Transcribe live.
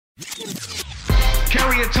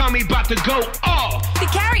Carrie and Tommy about to go off. The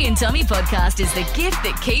Carrie and Tommy podcast is the gift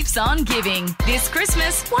that keeps on giving. This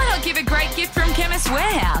Christmas, why not give a great gift from Chemist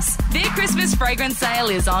Warehouse? Their Christmas fragrance sale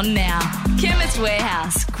is on now. Chemist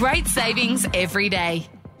Warehouse, great savings every day.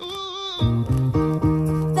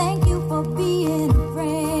 Thank you for being a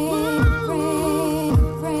friend.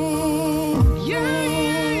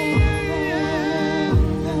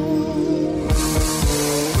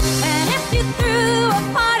 And if you threw a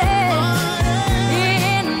party,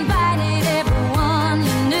 invited everyone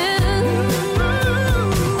you knew,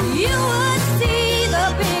 you would see the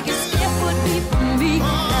biggest gift would be from me,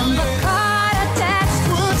 and the card attached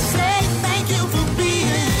would say thank you for being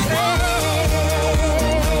a friend.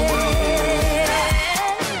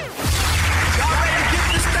 Y'all ready to get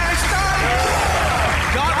this thing started?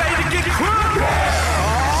 Y'all ready to get crunk?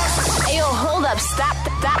 Hey, yo, hold up, stop.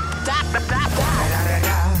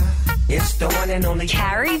 It's the one and only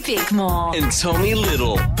Carrie Bickmore. And Tommy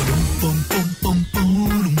Little.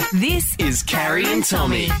 This Is Carrie and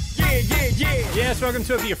Tommy. Yes, welcome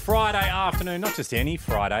to your Friday afternoon. Not just any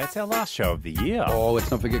Friday, it's our last show of the year. Oh,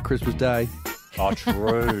 let's not forget Christmas Day. Oh,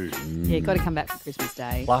 true. Yeah, got to come back for Christmas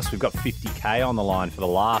Day. Plus, we've got 50K on the line for the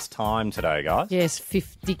last time today, guys. Yes,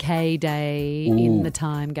 50K day in the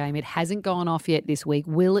time game. It hasn't gone off yet this week.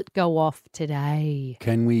 Will it go off today?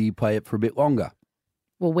 Can we play it for a bit longer?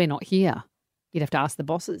 Well, we're not here. You'd have to ask the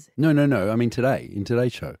bosses. No. I mean today, in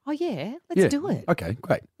today's show. Oh, yeah. Let's do it. Okay,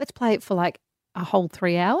 great. Let's play it for like a whole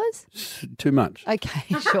 3 hours. Too much.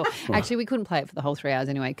 Okay, sure. Actually, we couldn't play it for the whole 3 hours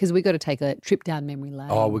anyway because we got to take a trip down memory lane.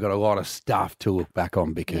 Oh, we've got a lot of stuff to look back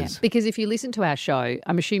on because... Yeah, because if you listen to our show,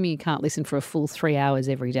 I'm assuming you can't listen for a full 3 hours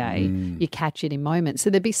every day. You catch it in moments.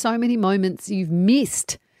 So there'd be so many moments you've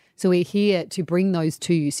missed. So we're here to bring those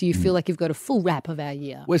to you so you feel like you've got a full wrap of our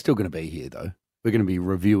year. We're still going to be here, though. We're going to be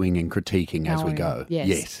reviewing and critiquing as we go.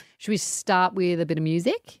 Yes. Should we start with a bit of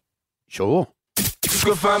music? Sure. You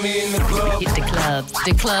can find me in the club. hit the clubs.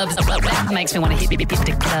 The clubs makes me want to hit the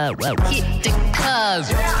club. Hit the clubs.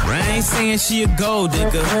 I ain't saying she a gold digger.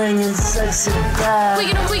 Wiggin'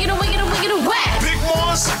 whack. Big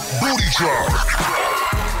Moss, booty drop.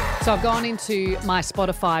 So I've gone into my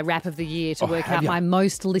Spotify rap of the year to work out my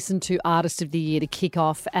most listened to artist of the year to kick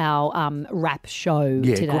off our rap show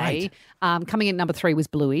today. Coming in at number 3 was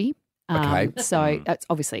Bluey. Okay. So that's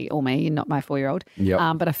obviously all me and not my 4-year-old.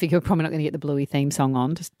 Yep. But I figure we're probably not going to get the Bluey theme song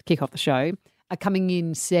on to kick off the show. Coming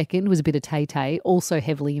in second was a bit of Tay Tay, also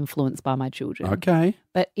heavily influenced by my children. Okay.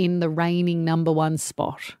 But in the reigning number 1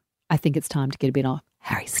 spot, I think it's time to get a bit of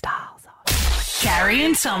Harry Styles on. Carrie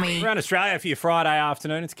and Tommy. Around Australia for your Friday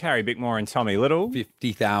afternoon, it's Carrie Bickmore and Tommy Little.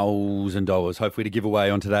 $50,000 hopefully to give away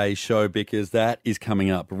on today's show because that is coming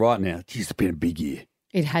up right now. Geez, it's been a big year.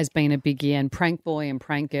 It has been a big year, and Prank Boy and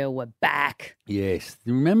Prank Girl were back. Yes.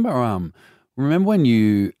 Remember when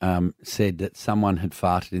you said that someone had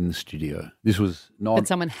farted in the studio? This was not... That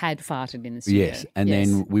someone had farted in the studio. Yes, and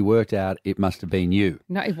then we worked out it must have been you.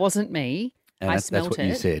 No, it wasn't me. And I that's smelt what it.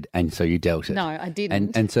 you said, and so you dealt it. No, I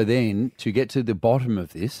didn't. And so then, to get to the bottom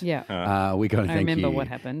of this, we got to I thank you. remember what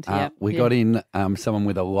happened. We got in someone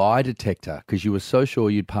with a lie detector because you were so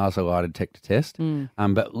sure you'd pass a lie detector test.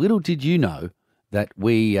 But little did you know that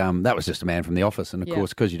that was just a man from the office. And, of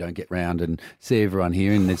course, because you don't get round and see everyone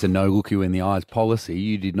here and there's a no look you in the eyes policy,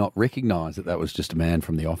 you did not recognise that was just a man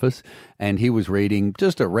from the office. And he was reading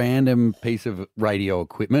just a random piece of radio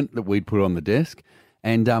equipment that we'd put on the desk.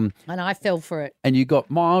 And I fell for it. And you got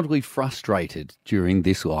mildly frustrated during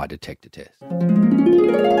this lie detector test. Colour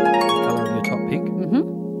of your top pink?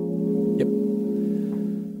 Mm-hmm. Yep.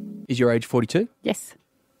 Is your age 42? Yes.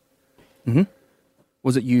 Mm-hmm.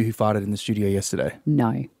 Was it you who farted in the studio yesterday?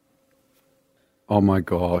 No. Oh, my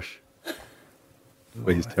gosh.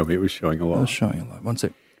 Please tell me it was showing a lot. I was showing a lot. One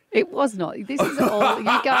sec. It was not. This is all.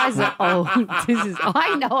 You guys are old.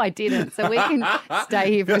 I know I didn't, so we can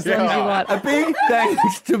stay here for as long as you want. A big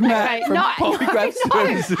thanks to Matt from Polygraph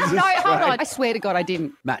Services. No, hold on. I swear to God I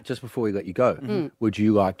didn't. Matt, just before we let you go, would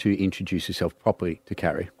you like to introduce yourself properly to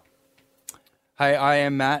Carrie? Hey, I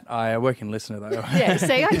am Matt. I work in Listener, though. Yeah,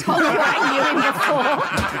 see, I told you I knew him before.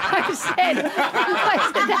 I said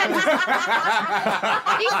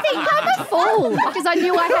that. You think I'm a fool because I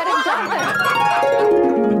knew I hadn't done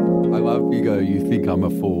it. I love you go, you think I'm a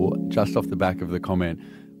fool, just off the back of the comment.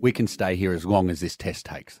 We can stay here as long as this test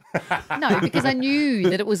takes. No, because I knew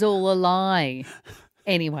that it was all a lie.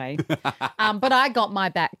 Anyway, but I got my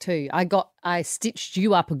back too. I stitched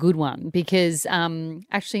you up a good one because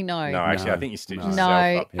actually no. I think you stitched yourself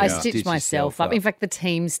No, up. I Yeah. stitched Stitched myself yourself up. In up. fact, the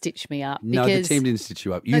team stitched me up. No, the because- team didn't stitch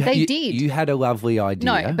you up. No, they did. You had a lovely idea.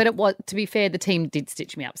 No, but it was, to be fair, the team did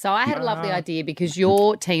stitch me up. So I had a lovely idea because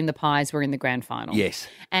your team, the Pies, were in the grand final. Yes.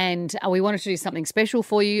 And we wanted to do something special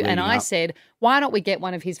for you. And Leading I up. said, why don't we get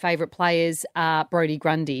one of his favourite players, Brodie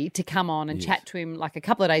Grundy, to come on and chat to him like a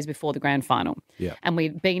couple of days before the grand final. Yeah. And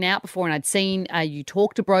we'd been out before and I'd seen you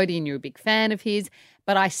talk to Brodie and you're a big fan of his.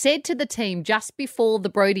 But I said to the team just before the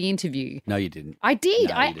Brodie interview, No, you didn't. I did.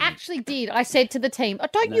 No, I you didn't. actually did. I said to the team,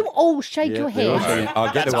 don't you all shake your they're all head? saying, "Oh,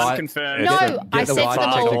 get That's the white, unconfirmed. No, get I the said white to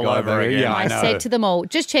them check all- to go over here." Yeah, I know. said to them all,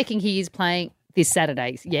 just checking he is playing this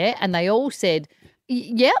Saturday. Yeah. And they all said,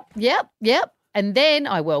 yep. And then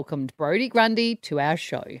I welcomed Brodie Grundy to our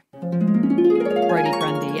show. Brodie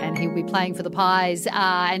Grundy, and he'll be playing for the Pies.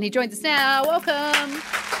 And he joins us now. Welcome.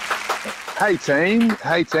 Hey team,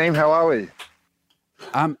 how are we?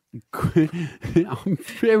 I'm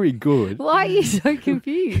very good. Why are you so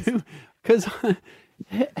confused? Because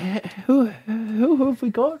who have we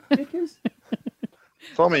got, Vickers?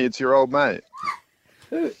 Tommy, it's your old mate.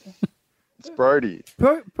 It's Brodie.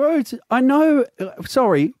 Bro, I know.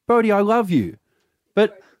 Sorry, Brodie, I love you,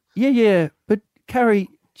 but but Carrie,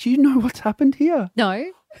 do you know what's happened here?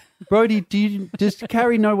 No. Brodie, does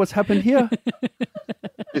Carrie know what's happened here?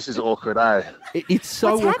 This is awkward, eh? It's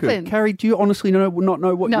so What's awkward. happened? Carrie, do you honestly not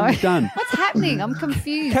know what No. you've done? What's happening? I'm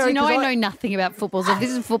confused. Carrie, you know 'cause I know nothing about football, so if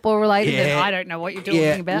this is football related, then Yeah. I don't know what you're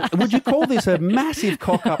talking about. Would you call this a massive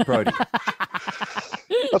cock up, Brodie?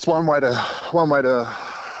 That's one way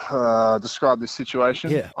to describe this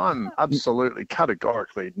situation. Yeah. I'm absolutely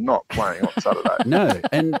categorically not playing on Saturday. No.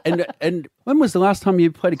 And when was the last time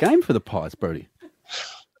you played a game for the Pies, Brodie?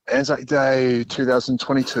 Anzac Day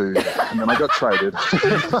 2022, and then I got traded.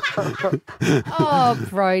 Oh,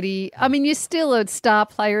 Brodie. I mean, you're still a star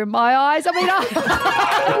player in my eyes. I mean,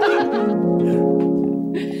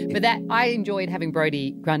 but I enjoyed having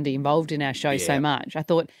Brodie Grundy involved in our show so much. I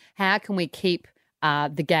thought, how can we keep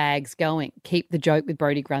the gags going, keep the joke with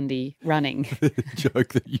Brodie Grundy running? Joke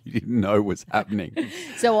that you didn't know was happening.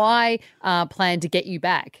 So I planned to get you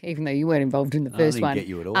back, even though you weren't involved in the first didn't one. get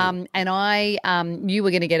you at all. And you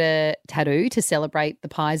were going to get a tattoo to celebrate the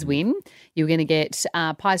Pies win. You were going to get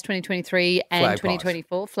Pies 2023 and Flag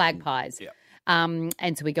 2024 flag pies. Yep.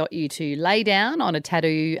 And so we got you to lay down on a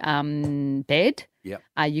tattoo bed. Yep.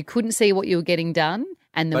 You couldn't see what you were getting done.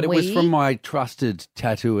 And then But it was from my trusted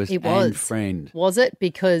tattooist and friend. Was it?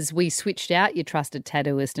 Because we switched out your trusted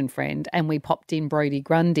tattooist and friend and we popped in Brodie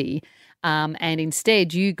Grundy. And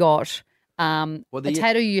instead you got a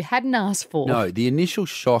tattoo you hadn't asked for. No, the initial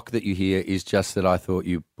shock that you hear is just that I thought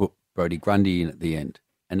you put Brodie Grundy in at the end.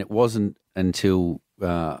 And it wasn't until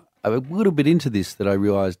a little bit into this that I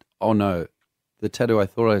realised, oh no, the tattoo I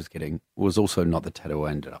thought I was getting was also not the tattoo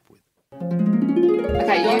I ended up with.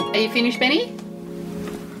 Okay, are you finished, Benny?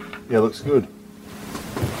 Yeah, looks good.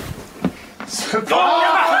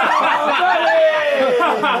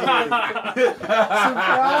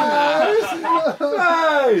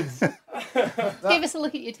 Give us a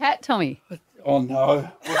look at your tat, Tommy. Oh no.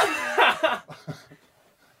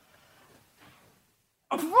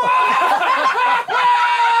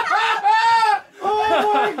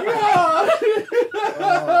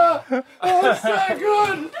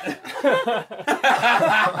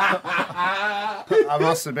 I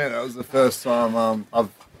must admit, that was the first time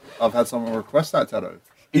I've had someone request that tattoo.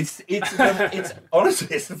 It's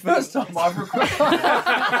honestly, it's the first time I've requested.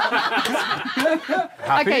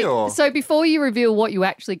 Happy Okay, or? so before you reveal what you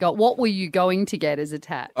actually got, what were you going to get as a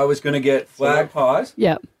tat? I was going to get flag pies,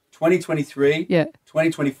 Yeah. 2023, Yeah.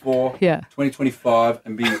 2024, Yeah. 2025,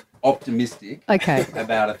 and be optimistic Okay.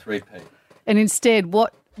 about a 3P. And instead,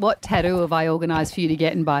 what tattoo have I organised for you to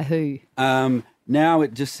get and by who? Now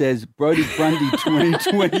it just says Brodie Grundy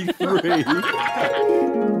 2023.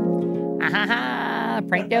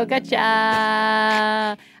 Prank girl,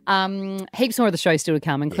 gotcha. Heaps more of the show still to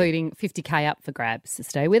come, including 50K up for grabs. So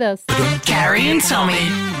stay with us. Carrie and Tommy.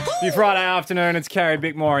 Your Friday afternoon, it's Carrie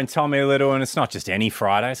Bickmore and Tommy Little, and it's not just any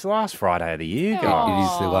Friday, it's the last Friday of the year, guys.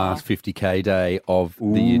 It is the last 50K day of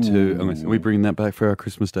the year too. Unless, are we bringing that back for our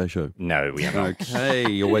Christmas Day show? No, we haven't.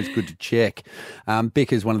 Okay, always good to check.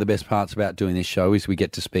 Because one of the best parts about doing this show is we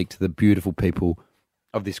get to speak to the beautiful people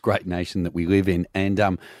of this great nation that we live in. And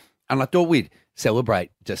I thought we'd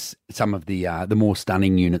celebrate just some of the more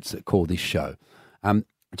stunning units that call this show.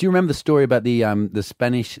 Do you remember the story about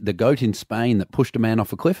the goat in Spain that pushed a man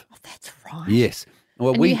off a cliff? That's right. Yes.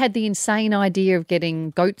 Well, And you had the insane idea of getting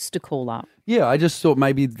goats to call up. Yeah, I just thought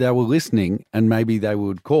maybe they were listening and maybe they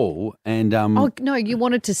would call and Oh, no, you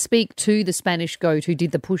wanted to speak to the Spanish goat who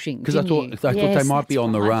did the pushing, because I thought they might be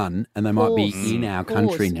on the run and they might be in our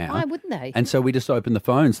country now. Why wouldn't they? And so we just opened the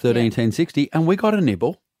phones, 13 10 60, and we got a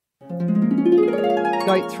nibble.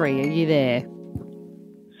 Goat 3, are you there?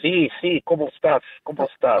 Sí, ¿cómo estás? ¿Cómo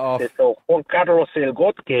estás? Esto, Juan Carlos el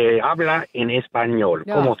Got que habla en español.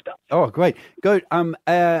 ¿Cómo estás? Oh, great. Goat,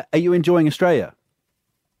 are you enjoying Australia?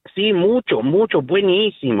 Sí, mucho,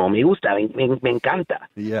 buenísimo. Me gusta, me encanta.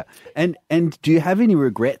 Yeah. And do you have any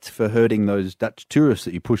regrets for hurting those Dutch tourists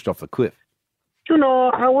that you pushed off the cliff? You know,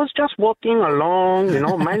 I was just walking along,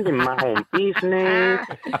 minding my own business.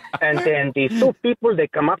 And then these two people, they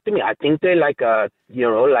come up to me. I think they're like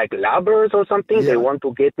lovers or something. Yeah. They want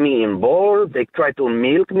to get me involved. They try to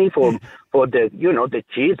milk me for the, the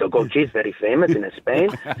cheese. The goat cheese, very famous in Spain.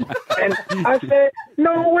 And I say,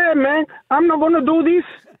 no way, man. I'm not going to do this.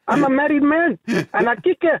 I'm a married man, and I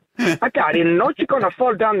kick her. I didn't know she's going to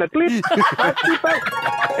fall down the cliff.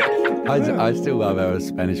 I still love how a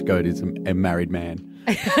Spanish goat is a married man.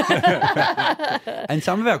 And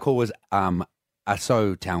some of our callers are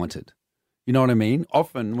so talented. You know what I mean?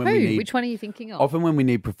 Often when Which one are you thinking of? Often when we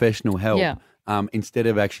need professional help, instead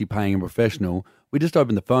of actually paying a professional, we just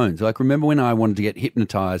open the phones. Like, remember when I wanted to get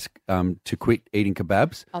hypnotised to quit eating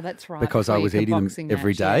kebabs? Oh, that's right. Because I was eating them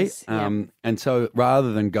every day. Yes. And so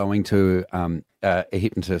rather than going to a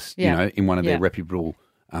hypnotist, in one of their reputable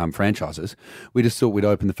franchises, we just thought we'd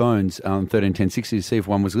open the phones on 13 10 60 to see if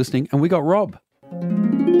one was listening, and we got Rob.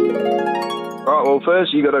 Right, well,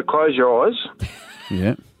 first you got to close your eyes.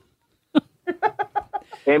 Yeah.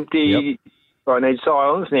 Empty. I need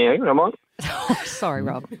silence now, am I? Sorry,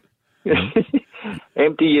 Rob.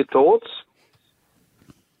 Empty your thoughts.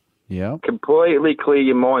 Yeah. Completely clear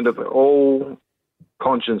your mind of all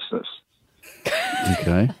consciousness.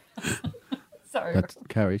 Okay. Sorry. That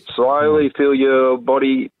carries. Slowly feel your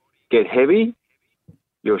body get heavy,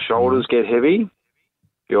 your shoulders get heavy,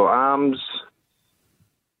 your arms,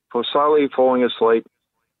 for slowly falling asleep,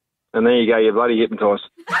 and there you go, you're bloody hypnotised.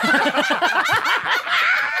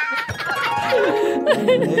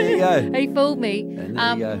 There you go. He fooled me. And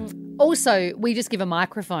there you go. Also, we just give a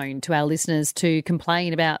microphone to our listeners to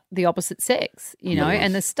complain about the opposite sex,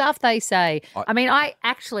 and the stuff they say. I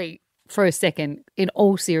actually, for a second, in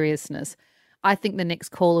all seriousness, I think the next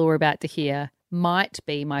caller we're about to hear might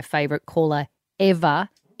be my favourite caller ever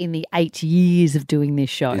in the 8 years of doing this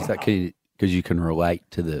show. Is that because you can relate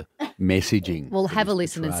to the messaging? Well, have a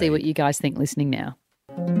listen and see what you guys think listening now.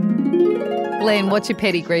 Glenn, what's your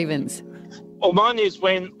petty grievance? Well, mine is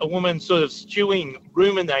when a woman's sort of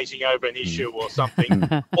ruminating over an issue or something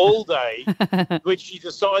all day, which she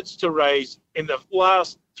decides to raise in the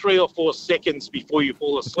last 3 or 4 seconds before you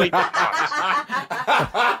fall asleep at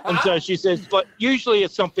night. And so she says, but usually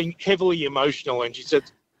it's something heavily emotional, and she says,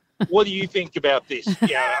 what do you think about this?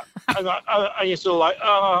 Yeah. And I sort of like,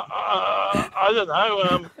 I don't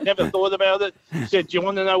know, never thought about it. She said, do you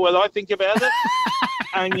want to know what I think about it?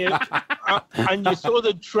 And you're sort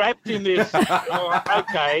of trapped in this,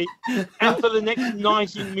 okay. And for the next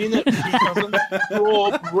 90 minutes, she doesn't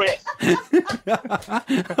draw breath.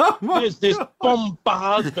 There's this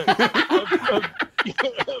bombardment of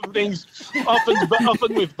things,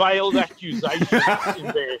 often with veiled accusations in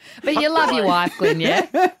there. But you love your wife, Glenn,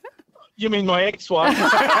 yeah? You mean my ex-wife?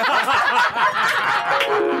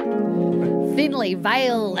 Thinly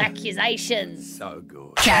veiled accusations. So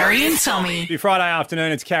good. Carrie and Tommy. Happy Friday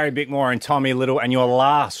afternoon. It's Carrie Bickmore and Tommy Little, and your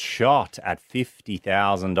last shot at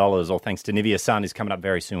 $50,000, all thanks to Nivea Sun, is coming up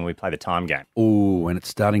very soon when we play the time game. Oh, and it's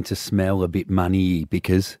starting to smell a bit money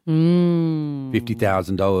because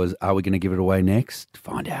 $50,000. Are we going to give it away next?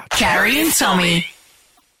 Find out. Carrie and Tommy.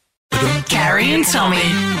 Carrie and Tommy.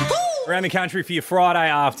 Around the country for your Friday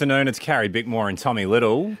afternoon, it's Carrie Bickmore and Tommy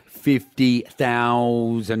Little.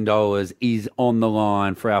 $50,000 is on the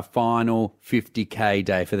line for our final 50K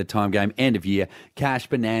day for the time game, end of year, cash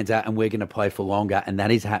bonanza, and we're going to play for longer, and that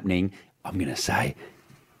is happening, I'm going to say,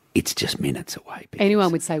 it's just minutes away.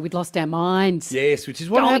 Anyone would say we'd lost our minds. Yes, which is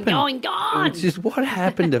what happened. Which is what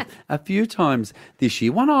happened a few times this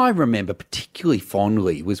year. One I remember particularly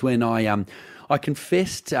fondly was when I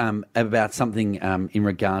confessed about something in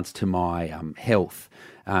regards to my health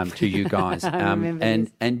to you guys.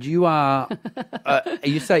 And you are,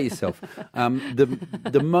 you say yourself,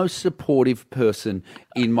 the most supportive person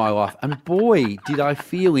in my life. And boy, did I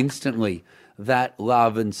feel instantly that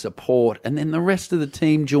love and support. And then the rest of the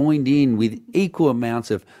team joined in with equal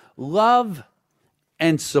amounts of love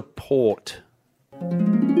and support.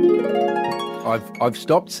 I've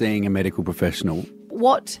stopped seeing a medical professional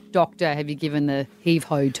what doctor have you given the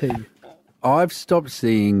heave-ho to? I've stopped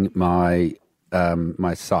seeing my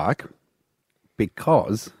my psych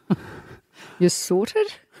because You're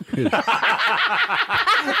sorted?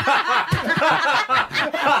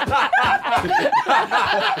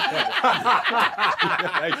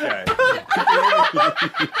 Okay.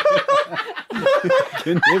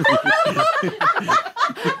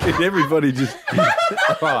 Can everybody just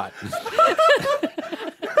right?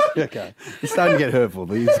 Okay, it's starting to get hurtful.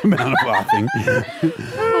 The amount of laughing.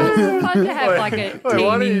 It's fun to have like a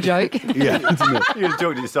teaming joke. Yeah, isn't it? You going to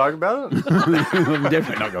talk to your psych about it? I'm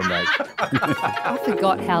definitely not going back. I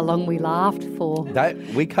forgot how long we laughed for.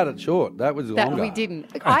 We cut it short. That was That longer. we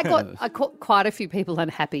didn't. I got quite a few people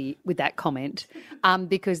unhappy with that comment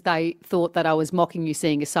because they thought that I was mocking you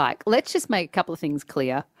seeing a psych. Let's just make a couple of things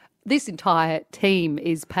clear. This entire team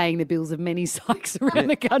is paying the bills of many psychs around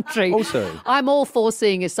the country. Also, I'm all for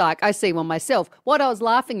seeing a psych. I see one myself. What I was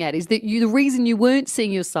laughing at is that the reason you weren't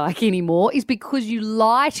seeing your psych anymore is because you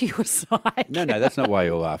lie to your psych. No, that's not why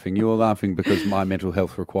you're laughing. You're laughing because my mental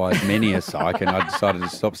health requires many a psych and I decided to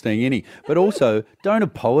stop seeing any. But also, don't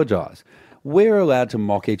apologise. We're allowed to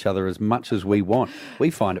mock each other as much as we want.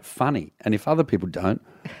 We find it funny. And if other people don't...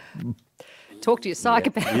 Talk to your psych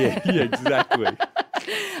about it. Yeah, exactly.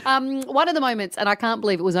 One of the moments, and I can't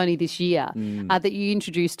believe it was only this year, that you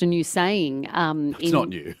introduced a new saying. It's not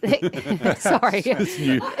new. Sorry. It's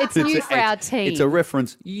new. It's new for our team. It's a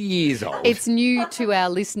reference years old. It's new to our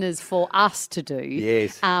listeners for us to do.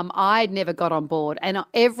 Yes. I never got on board. And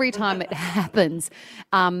every time it happens,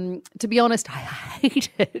 to be honest, I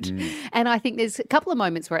hate it. And I think there's a couple of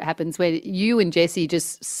moments where it happens where you and Jessie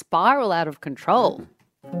just spiral out of control.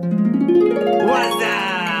 What's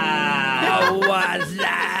up? What's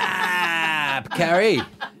up? Carrie.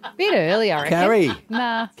 Bit early, I reckon. Carrie.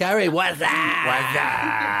 Nah. Carrie, what's up? What's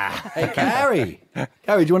up? Hey, Carrie.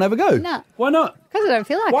 Carrie, do you want to have a go? No. Why not? Because I don't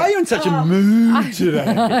feel like Why it. are you in such a mood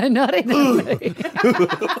today? Not in a mood.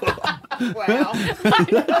 Wow.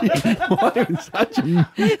 Why are you in such a mood?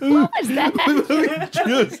 What was that?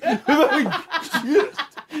 We've just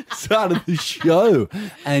started the show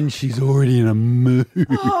and she's already in a mood.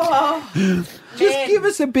 Just give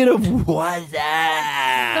us a bit of what's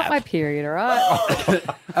up. Not my period, all right?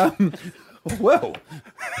 Well,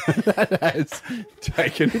 that has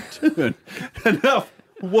taken a turn. Enough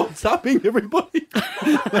what's upping, everybody.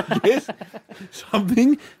 I guess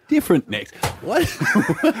something different next. What?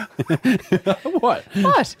 What?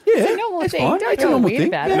 What? Yeah, It's a normal it's thing. fine. Don't It's a feel normal weird thing.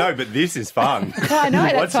 about Yeah. it. No, but this is fun. I know,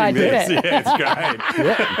 that's why I Watching did this. it. Yeah, it's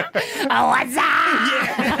great. Oh, what's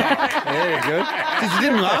up? There you go. Because it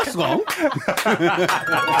didn't last long.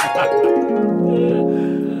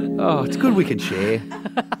 Oh, it's good we can share.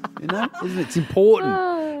 You know, isn't it? It's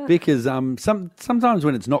important. Because sometimes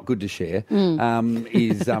when it's not good to share,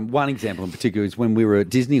 is one example in particular is when we were at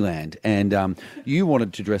Disneyland and you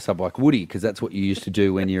wanted to dress up like Woody because that's what you used to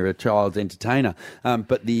do when you're a child's entertainer.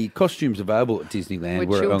 But the costumes available at Disneyland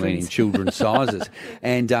were only in children's sizes.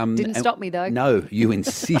 And Didn't stop me though. No, you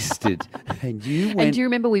insisted, and you went. And do you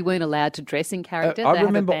remember we weren't allowed to dress in character? I they have a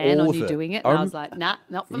remember ban all on of you it. doing it. I And I was like, nah,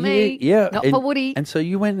 not for Yeah, me. yeah, Not and, for Woody. And so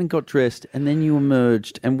you went and got dressed, and then you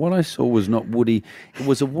emerged, and what I saw was not Woody; it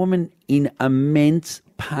was a woman in immense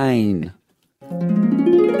pain.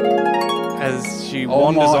 As she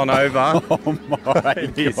wanders on over. Oh my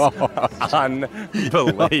It is God.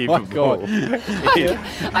 unbelievable. Oh my God.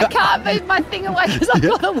 I can't move my thing away because I've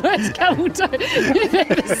got the worst camel toe you've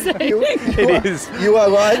ever seen. It is You are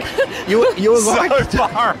like you're so like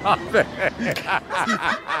far up.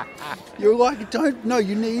 you're like don't no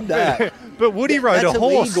you need that. But Woody rode That's a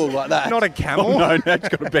horse, illegal like that. not a camel. Oh, no, it's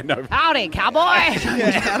got to bend over. Howdy, cowboy.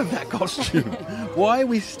 Get out of that costume. Why are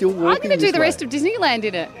we still walking? I'm going to do this the way? rest of Disneyland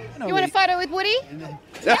in it. You want a photo with Woody? No?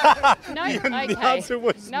 Okay. The answer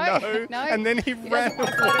was no, and then he ran away.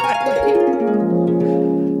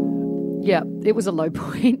 Yeah, it was a low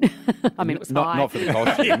point. I mean, it was high. Not for the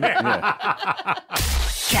costume.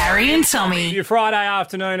 Carrie and Tommy. Your Friday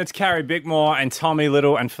afternoon, it's Carrie Bickmore and Tommy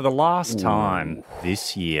Little, and for the last time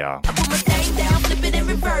this year.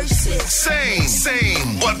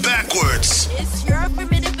 Same, but backwards.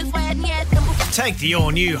 Take the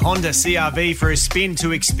all-new Honda CR-V for a spin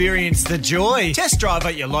to experience the joy. Test drive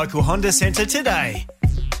at your local Honda centre today.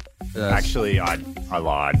 Actually, I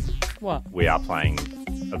lied. What? We are playing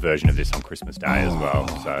a version of this on Christmas Day as well.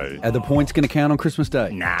 So Are the points going to count on Christmas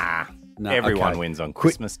Day? nah. No, Everyone okay. wins on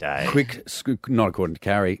Christmas Day. Not according to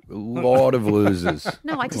Carrie. A lot of losers.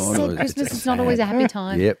 No, I just Lot of said losers. Christmas is not always a happy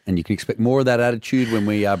time. Yep, and you can expect more of that attitude when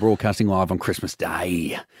we are broadcasting live on Christmas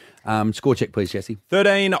Day. Score check, please, Jesse.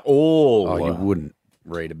 13 all. Oh, you wouldn't.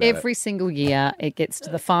 read about Every single year, it gets to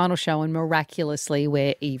the final show, and miraculously,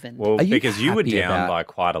 we're even. Well, Are you because you were happy down about- by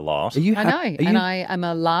quite a lot. Are you I know, and I am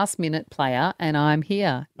a last-minute player, and I'm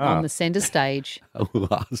here on the centre stage. a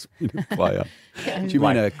last-minute player? Do you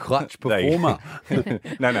Like, mean a clutch they- performer?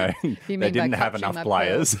 No. You They mean by didn't have clutching enough my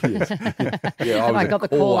players. Yeah, I was a got the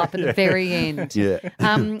call caller. up at the very end. Yeah.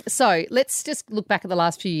 So let's just look back at the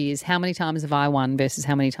last few years. How many times have I won versus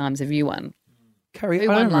how many times have you won? Carrie, Who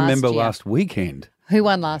I won don't last remember year? last weekend. Who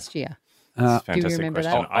won last year? That's a Do you fantastic remember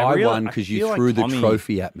question. that? I really- won I because feel you like threw the Tommy-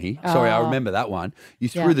 trophy at me. Sorry, I Oh. remember that one. You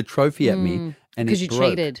threw Yeah. the trophy at me and Because it you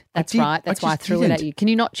broke. cheated. I That's did- right. That's why I just threw it at didn't. you. Can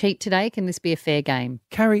you not cheat today? Can this be a fair game?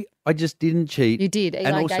 Carrie, I just didn't cheat. You did. And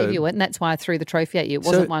Eli also- gave you it, and that's why I threw the trophy at you. It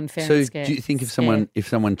wasn't one fair So and scared. do you think if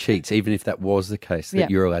someone cheats, even if that was the case, that Yeah.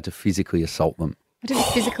 you're allowed to physically assault them? I didn't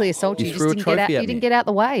physically assault you. You You threw a just didn't get out. trophy at You didn't me. get out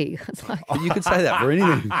the way. It's like But you could say that for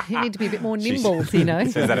anything. you need to be a bit more nimble, you know.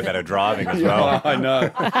 Says that about her driving as well. I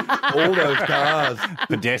know. All those cars.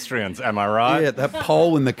 Pedestrians, am I right? Yeah, that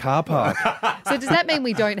pole in the car park. So does that mean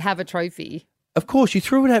we don't have a trophy? Of course, you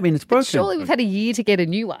threw it at me and it's broken. Surely we've had a year to get a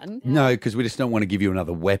new one. No, because we just don't want to give you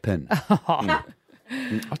another weapon. I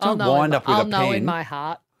I'll don't know. wind up with I'll a know in pen. my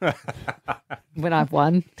heart when I've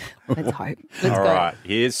won. Let's hope. Let's All go. right,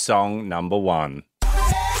 here's song number 1.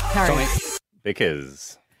 Harry.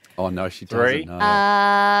 Because Oh, no, she Three. doesn't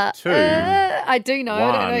know. 2. I do know. I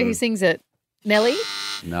don't know who One. sings it. Nelly?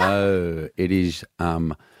 No, it is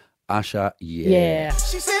Usher, Yeah.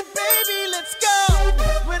 She said, baby, let's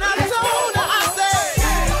go. When I told her,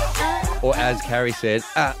 I said, Or as Carrie said,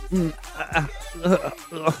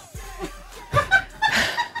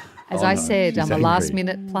 As Oh, I no, said, she's I'm a angry.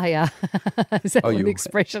 last-minute player. Is that Oh, an you-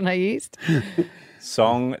 expression I used?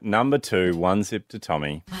 Song number 2, One Zip to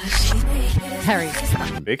Tommy. Harry.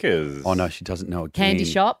 Because oh no, she doesn't know again. Candy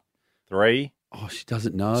Shop. 3, Oh, she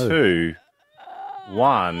doesn't know. 2,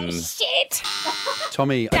 1. Shit.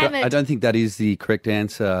 Tommy, Damn it. I don't think that is the correct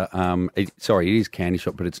answer. Sorry, it is Candy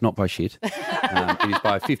Shop, but it's not by shit. It is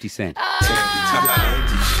by 50 Cent.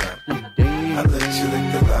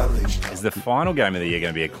 Is the final game of the year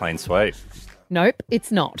going to be a clean sweep? Nope,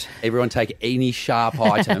 it's not. Everyone take any sharp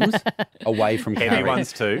items away from Heavy Carrie.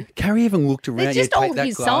 ones too. Carrie even looked around. They're just take all that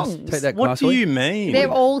his glass, songs. Take that What glass do away. you mean? They're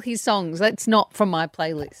all his songs. That's not from my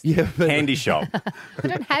playlist. Yeah, but, Candy Shop. I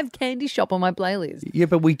don't have Candy Shop on my playlist. yeah,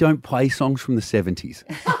 but we don't play songs from the 70s.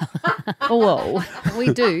 Oh, well,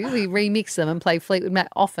 we do. We remix them and play Fleetwood Mac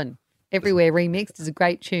often. Everywhere Remixed is a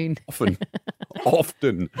great tune. Often.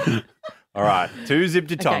 Often. All right, 2 Zip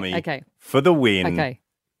to Tommy. okay. For the win. Okay.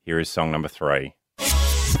 Here is song number 3.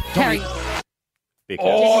 Carrie, Because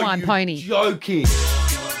Genuine I'm Pony. Joking.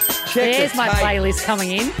 Check There's the my tape. playlist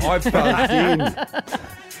coming in. I buzzed in.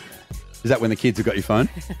 Is that when the kids have got your phone?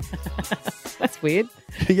 That's weird.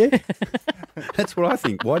 Yeah. That's what I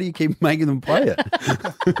think. Why do you keep making them play it?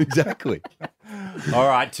 Exactly. All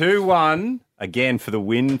right, 2-1. Again for the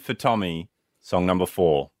win for Tommy. Song number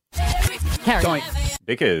 4. Carrie. Don't.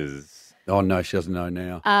 Because Oh, no, she doesn't know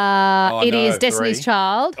now. It no, is Destiny's 3.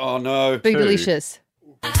 Child. Oh, no. Boogalicious.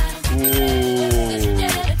 Ooh.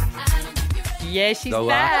 Yeah, she's The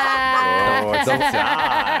back. Oh, it's a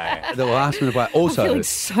tie. The last minute play. I'm Also, feeling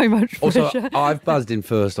so much pressure. also, I've buzzed in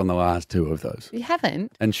first on the last 2 of those. You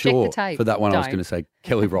haven't? And Check sure, the tape. for that one, I was Don't. going to say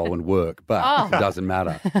Kelly Rowland work, but Oh. it doesn't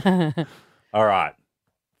matter. All right.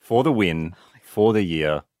 For the win, for the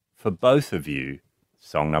year, for both of you,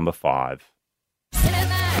 song number 5.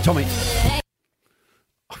 Tommy.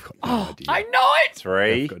 I've got no idea. I know it.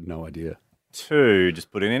 3, I've got no idea. 2, just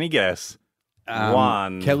put in any guess.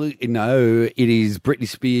 1. Kelly, no, it is Britney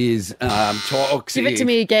Spears. Toxic. Give it to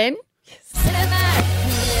me again.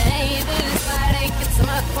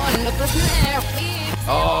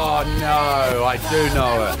 Oh, no, I do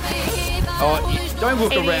know it. Oh, don't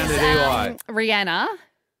look It around is, at Eli. Rihanna.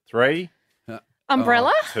 3,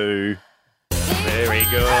 Umbrella. 2. Very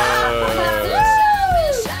good.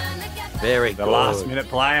 Very The good. last minute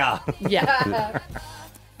player. Yeah.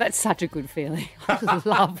 That's such a good feeling. I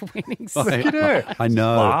love winning. Look at her. I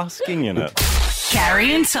know. Basking in it.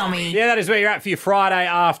 Carrie and Tommy. Yeah, that is where you're at for your Friday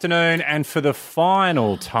afternoon. And for the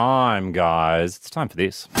final time, guys, it's time for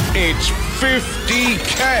this. it's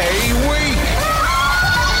 50K week.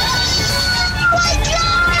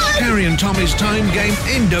 Harry and Tommy's time game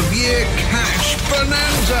end of year cash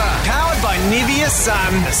bonanza. Powered by Nivea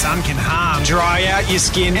Sun. The sun can harm, dry out your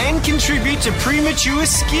skin, and contribute to premature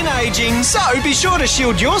skin aging. So be sure to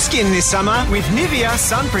shield your skin this summer with Nivea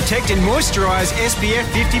Sun Protect and Moisturise SPF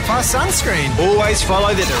 50+ sunscreen. Always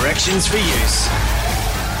follow the directions for use.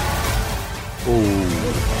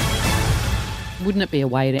 Wouldn't it be a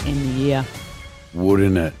way to end the year?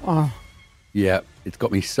 Wouldn't it? Oh, Yeah, it's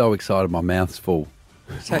got me so excited. My mouth's full.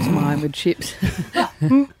 So's mine with chips.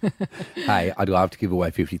 Hey, I'd love to give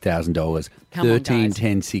away $50,000. Come on, 13 guys.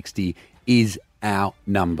 10 60 is our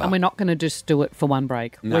number. And we're not going to just do it for one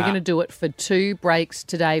break. Nah. We're going to do it for 2 breaks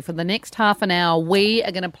today. For the next half an hour, we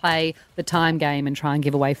are going to play the time game and try and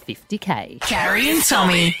give away $50,000. Carrie and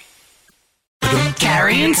Tommy.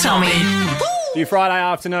 Carrie and Tommy. Your Friday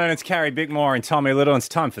afternoon, it's Carrie Bickmore and Tommy Little. It's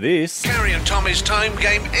time for this. Carrie and Tommy's time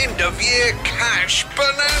game end of year cash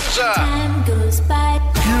bonanza. Time goes by.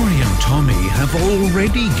 Carrie and Tommy have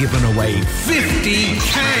already given away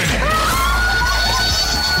 50K.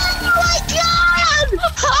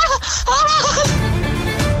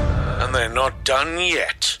 And they're not done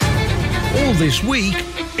yet. All this week,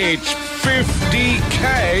 it's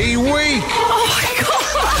 50K week.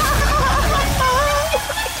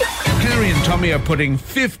 Carrie and Tommy are putting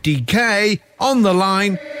 50K on the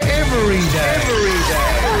line every day.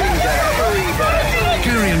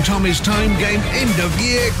 Carrie and Tommy's time game end of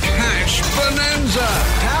year cash bonanza.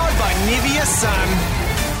 Powered by Nivea Sun.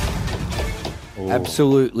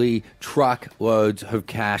 Absolutely, truckloads of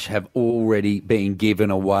cash have already been given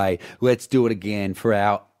away. Let's do it again for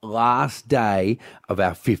our last day of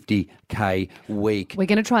our 50K week. We're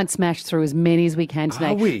going to try and smash through as many as we can today.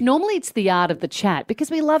 Are we? Normally it's the art of the chat because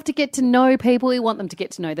we love to get to know people. We want them to get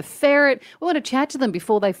to know the ferret. We want to chat to them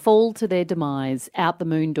before they fall to their demise out the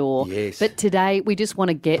moon door. Yes. But today we just want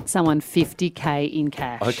to get someone 50K in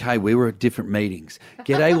cash. Okay, we were at different meetings.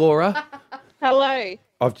 G'day, Laura. Hello.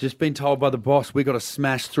 I've just been told by the boss we've got to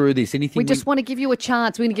smash through this. Anything We just want to give you a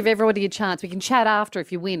chance. We're going to give everybody a chance. We can chat after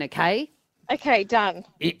if you win, okay? Okay, done.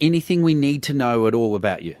 anything we need to know at all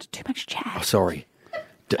about you? Too much chat. Oh, sorry.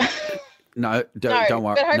 No, don't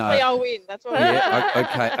worry. But hopefully no. I'll win. That's what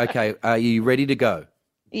Yeah, okay. Are you ready to go?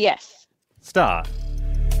 Yes. Start.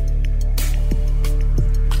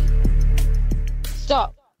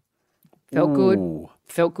 Stop. Felt good. Ooh.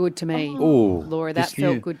 Felt good to me. Ooh, Laura, that this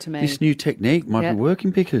felt new- good to me. This new technique might Yeah. be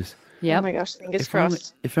working, Pickers. Yep. Oh my gosh, fingers If only,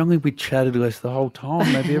 crossed. if only we chatted less the whole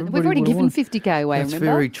time, maybe everybody We've already would've given won. 50K away, That's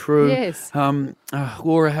remember? very true. Yes.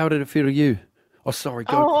 Laura, how did it feel to you? Oh, sorry,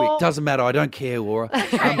 go quick. Doesn't matter. I don't care, Laura.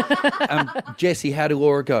 Jesse, how did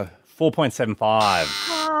Laura go? 4.75.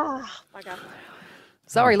 Okay.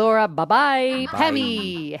 Sorry, Laura. Bye-bye.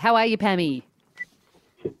 Pammy. How are you, Pammy?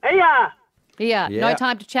 Hiya! Here. No Yeah.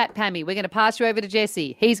 time to chat, Pammy. We're going to pass you over to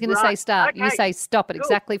Jesse. He's going to say Right, start. You okay. say stop at Cool.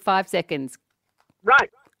 exactly 5 seconds. Right.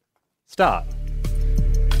 Start.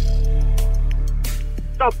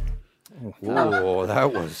 Stop. Oh,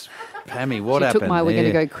 that was Pammy. What She happened? took my we're going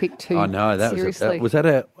to there? go quick too. I know that Seriously. was that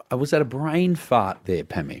a brain fart there,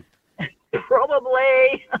 Pammy?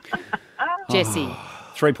 Probably. Jesse.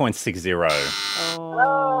 3.60.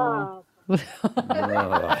 Oh.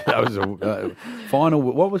 That was a final.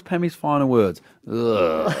 What was Pammy's final words?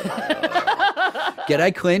 Ugh.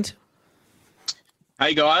 G'day, Clint.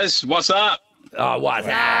 Hey guys, what's up? Oh, what's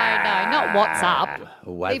No, not what's up.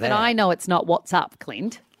 What's Even that? I know it's not what's up,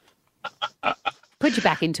 Clint. Put you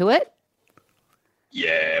back into it.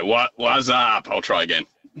 Yeah, what's up? I'll try again.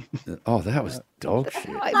 Oh, that was dog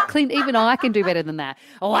shit. Clint, even I can do better than that.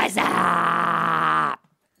 What's up?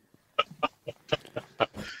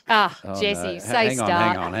 Oh, Jesse, no. say hang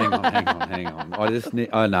start. On, hang on. I just need.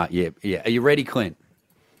 Oh no, yeah. Are you ready, Clint?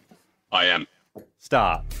 I am.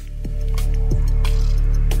 Start.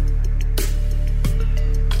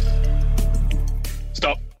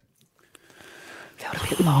 Stop. Felt a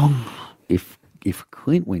bit long. If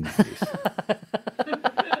Clint wins this,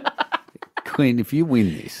 Clint, if you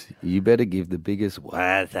win this, you better give the biggest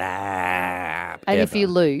what's up. And if ever. you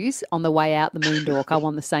lose on the way out the Moondork, I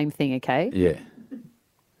want the same thing, okay? Yeah.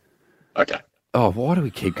 Okay. Oh, why do we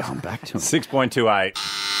keep going back to him? 6.28.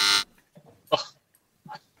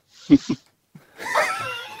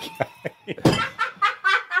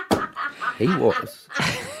 He was.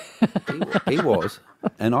 He was.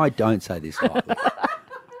 And I don't say this lightly.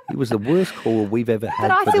 He was the worst caller we've ever had.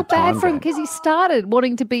 But I for feel the time bad for him game. because he started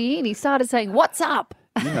wanting to be in. He started saying, "What's up?"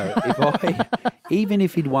 You know, even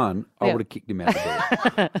if he'd won, I Yeah. would have kicked him out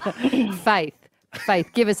the door. Faith,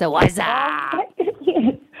 give us a what's up.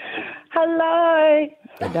 Hello.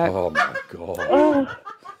 Oh my god.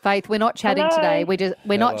 Faith, we're not chatting Hello. today.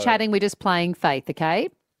 We're not Hello. chatting. We're just playing Faith, okay?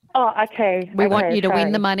 Oh, okay. We want Okay, you to win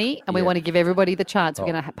sorry. the money, and we Yeah. want to give everybody the chance.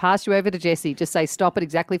 We're going to pass you over to Jesse. Just say stop at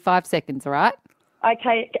exactly 5 seconds, all right?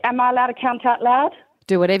 Okay, am I allowed to count out loud?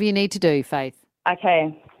 Do whatever you need to do, Faith.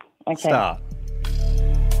 Okay. Start.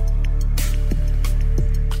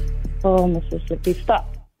 Oh, Mississippi,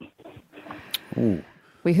 stop. Ooh.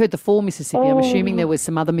 We heard the 4 Mississippi. I'm assuming there was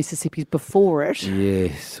some other Mississippis before it.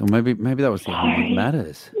 Yes, or maybe that was the only that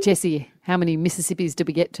matters. Jesse, how many Mississippis did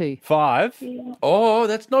we get to? 5. Oh,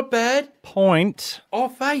 that's not bad. Point. Oh,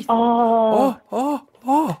 Faith. Oh.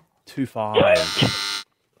 2-5.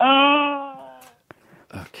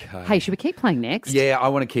 Okay. Hey, should we keep playing next? Yeah, I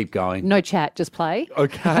want to keep going. No chat, just play.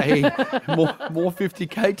 Okay. more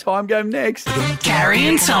 50K time game next. Carrie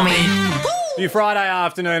and Tommy. Your Friday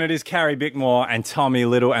afternoon, it is Carrie Bickmore and Tommy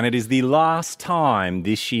Little, and it is the last time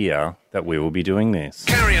this year that we will be doing this.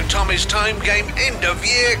 Carrie and Tommy's time game end of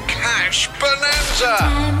year cash bonanza.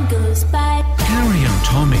 Time goes by. Carrie and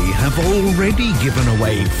Tommy have already given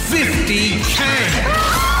away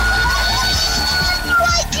 50K.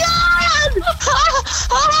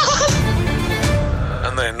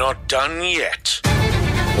 And they're not done yet.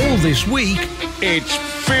 All this week, it's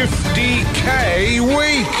 50K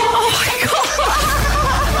week.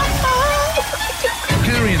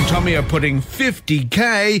 Carrie and Tommy are putting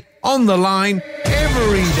 50K on the line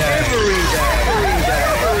every day.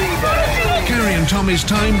 Carrie and Tommy's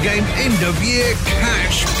time game end of year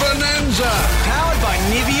cash bonanza. Powered by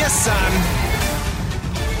Nivea Sun.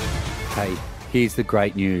 Hey, here's the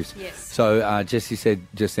great news. Yes. So Jesse said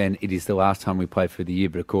just then it is the last time we play for the year,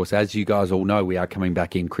 but of course, as you guys all know, we are coming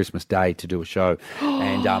back in Christmas Day to do a show.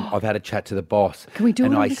 And I've had a chat to the boss. Can we do it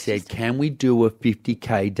And on I Christmas said, can we do a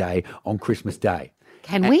 50K day on Christmas Day?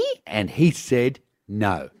 Can we? And he said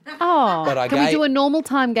no. Oh, But I can we gave- do a normal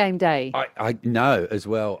time game day? I know as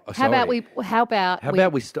well. How about we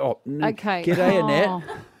stop? Okay. G'day, Oh. Annette.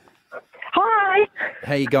 Hi.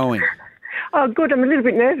 How you going? Oh, good. I'm a little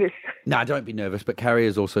bit nervous. No, don't be nervous. But Carrie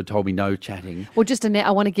has also told me no chatting. Well, just Annette,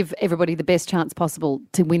 I want to give everybody the best chance possible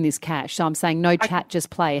to win this cash. So I'm saying no chat, just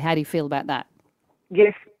play. How do you feel about that?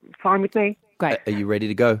 Yes, fine with me. Great. Are you ready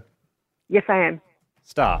to go? Yes, I am.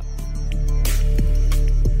 Start.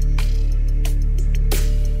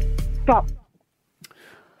 Stop.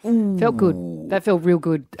 Felt good. That felt real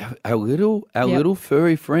good. Our little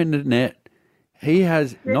furry friend Annette, he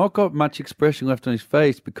has not got much expression left on his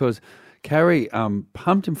face because Carrie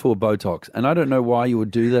pumped him full of Botox, and I don't know why you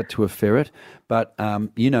would do that to a ferret, but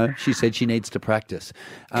she said she needs to practice.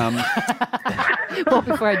 Well,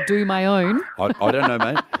 before I do my own. I don't know,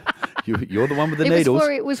 mate. You're the one with the It needles.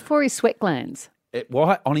 was for his sweat glands.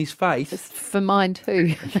 Why on his face? It's for mine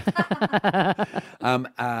too.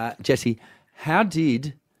 Jesse, how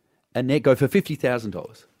did Annette go for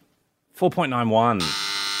 $50,000?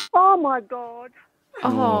 4.91. Oh, my God.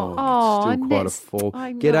 Oh, Still quite a Annette's- fall.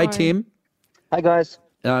 I G'day, know. Tim. Hey, guys.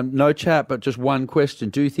 No chat, but just one question.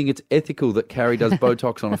 Do you think it's ethical that Carrie does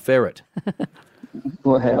Botox on a ferret?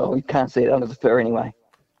 Well, you can't see it under the fur anyway.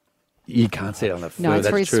 You can't see it on the fur. No, it's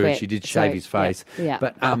for That's his true. sweat. She did shave So, his face. yeah.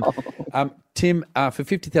 But Tim, for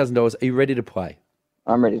 $50,000, are you ready to play?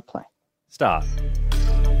 I'm ready to play. Start.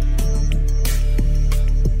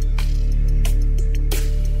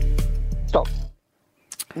 Stop.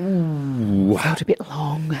 Ooh, Felt a bit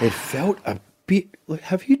long. it felt a bit.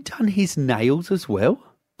 Have you done his nails as well?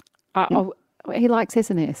 He likes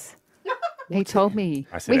S&S. He told me.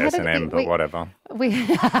 I said S&M, but whatever.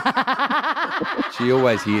 She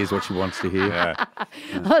always hears what she wants to hear. Yeah.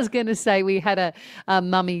 I was going to say we had a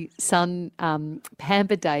mummy-son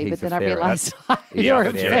pamper day, He's but then a I ferret. realised Yeah, you're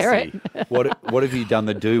a Jesse. ferret. What have you done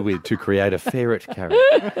the do with to create a ferret, Carrie?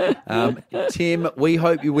 Tim, we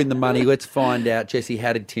hope you win the money. Let's find out. Jesse,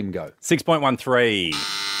 how did Tim go? 6.13.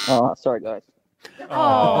 Oh, sorry, guys.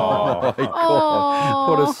 Oh, my God.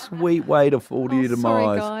 What a sweet way to fall to your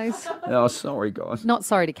Sorry, demise. guys. Oh, sorry, guys. Not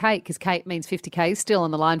sorry to Kate, because Kate means 50K is still on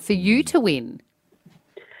the line for you to win.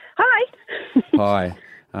 Hi.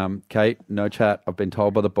 Hi. Kate, no chat. I've been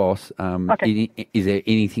told by the boss. Okay. Is there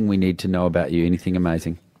anything we need to know about you? Anything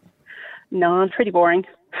amazing? No, I'm pretty boring.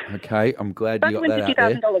 Okay, I'm glad Don't you got win that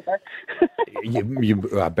out there. $50,000 though. You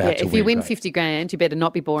are about Yeah, to if win. you win Kate. 50 grand, you better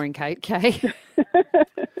not be boring, Kate, okay?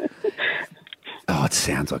 Oh, it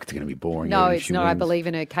sounds like it's going to be boring. No, even if it's she not. I wins. believe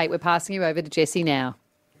in her, Kate. We're passing you over to Jessie now.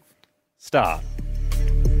 Start.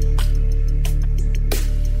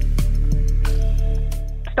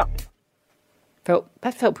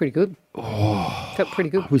 That felt pretty good. Oh, Felt pretty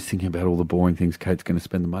good. I was thinking about all the boring things Kate's going to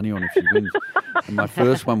spend the money on if she wins. And my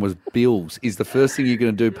first one was bills. Is the first thing you're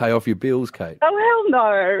going to do pay off your bills, Kate? Oh, hell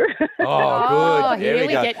no. Oh, good. here There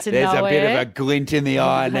we go. get to There's know a bit it. of a glint in the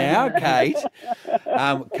eye now, Kate.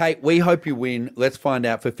 Kate, we hope you win. Let's find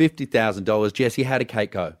out for $50,000. Jesse, how did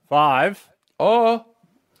Kate go? 5. Oh.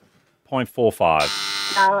 0.45.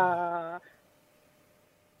 Oh.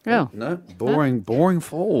 No, boring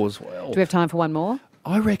fall as well. Do we have time for one more?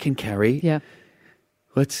 I reckon, Carrie. Yeah.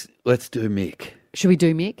 Let's do Mick. Should we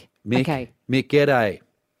do Mick? Mick, Okay. Mick, g'day.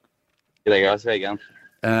 G'day, guys. How you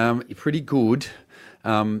going? You're pretty good.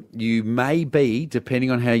 You may be,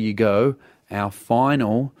 depending on how you go, our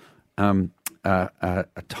final a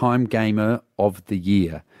time gamer of the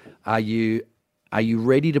year. Are you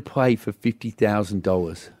ready to play for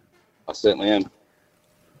 $50,000? I certainly am.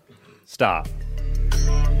 Start.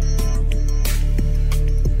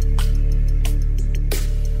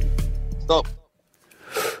 Stop.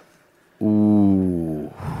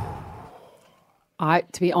 Ooh.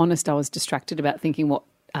 To be honest, I was distracted about thinking what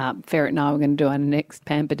Ferret and I were going to do on our next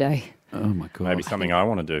Pamper Day. Oh, my God. Maybe something I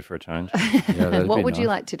want to do for a change. What would you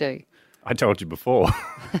like to do? I told you before.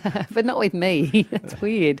 But not with me. That's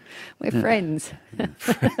weird. We're friends.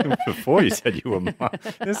 Before you said you were mine.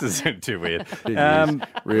 This is too weird. Real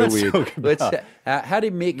let's weird. talk about How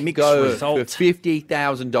did Mick go result. for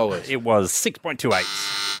 $50,000? It was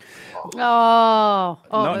 6.28. Oh,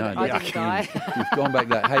 No, I didn't die. You've gone back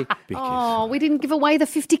that. Hey, Oh, we didn't give away the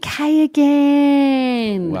 50K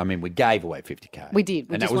again. well, I mean, we gave away $50K. We did.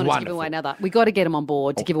 We And just that was wanted to give wonderful. away another. We got to get them on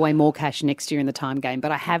board to give away more cash next year in the time game.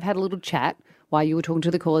 But I have had a little chat while you were talking to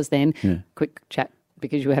the callers then. Yeah. Quick chat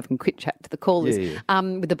because you were having a quick chat to the callers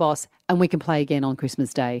with the boss. And we can play again on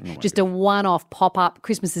Christmas Day. Just a one-off pop-up.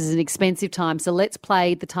 Christmas is an expensive time. So let's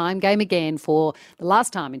play the time game again for the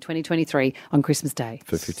last time in 2023 on Christmas Day.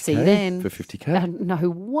 For 50K? See you then. For 50K? No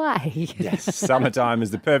way. Yes, summertime is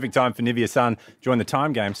the perfect time for Nivea Sun. Join the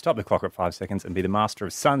time game, stop the clock at 5 seconds, and be the master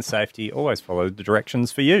of sun safety. Always follow the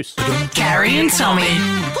directions for use. Carrie and Tommy.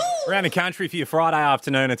 Around the country for your Friday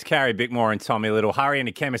afternoon, it's Carrie Bickmore and Tommy Little. Hurry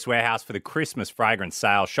into Chemist Warehouse for the Christmas fragrance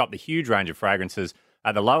sale. Shop the huge range of fragrances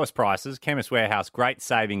at the lowest prices. Chemist Warehouse, great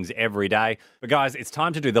savings every day. But guys, it's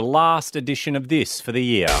time to do the last edition of this for the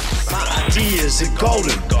year. My ideas are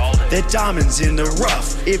golden. They're diamonds in the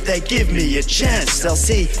rough. If they give me a chance, they'll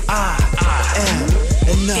see I am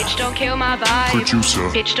enough. Bitch, don't kill my vibe. Producer.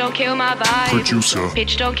 Bitch, don't kill my vibe. Producer.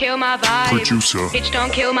 Bitch, don't kill my vibe. Producer. Bitch,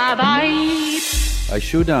 don't kill my vibe. I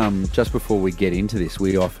should, just before we get into this,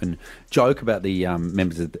 we often joke about the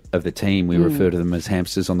members of the team. We refer to them as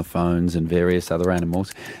hamsters on the phones and various other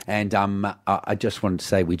animals. And I just wanted to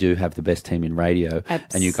say we do have the best team in radio. Absolutely.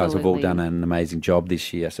 And you guys have all done an amazing job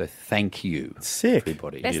this year. So thank you,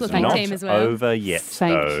 everybody. Best It is looking not team as well. over yet,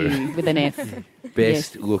 Thank though. you, with an F.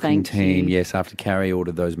 Best Yes, looking thank team, you. yes, after Carrie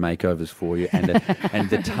ordered those makeovers for you and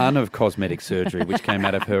the ton of cosmetic surgery which came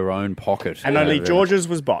out of her own pocket. And only George's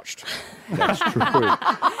was botched. That's true.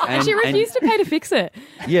 And she refused to pay to fix it.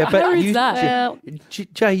 Yeah, How but rude is you, that?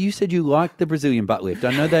 Jay, you said you liked the Brazilian butt lift.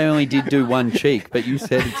 I know they only did do one cheek, but you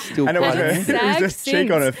said it's still And it was, quite... it was Sagged just cheek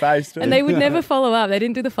since. on her face. Too. And they would never follow up. They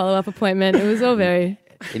didn't do the follow-up appointment. It was all very...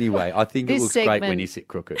 Anyway, I think it This looks great when segment you sit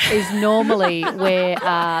crooked. is normally where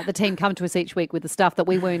the team come to us each week with the stuff that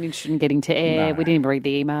we weren't interested in getting to air. No. We didn't read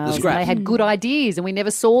the emails. scraps. They had good ideas and we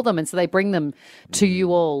never saw them, and so they bring them to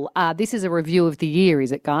you all. This is a review of the year,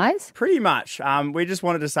 is it, guys? Pretty much. We just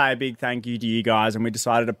wanted to say a big thank you to you guys, and we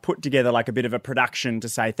decided to put together like a bit of a production to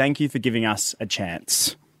say thank you for giving us a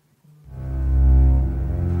chance.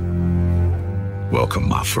 Welcome,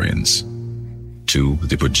 my friends, to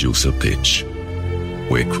the producer pitch,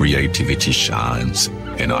 where creativity shines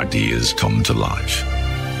and ideas come to life.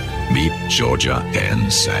 Meet Georgia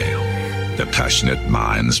and Sale, the passionate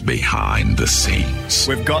minds behind the scenes.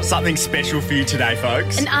 We've got something special for you today,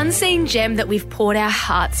 folks. An unseen gem that we've poured our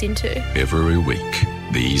hearts into. Every week,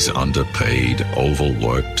 these underpaid,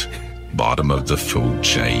 overworked, bottom of the food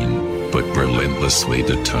chain, but relentlessly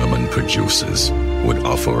determined producers would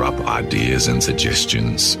offer up ideas and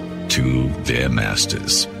suggestions to their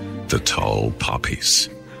masters, the tall poppies,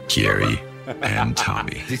 Gary and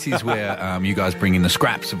Tommy. This is where you guys bring in the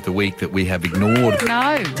scraps of the week that we have ignored.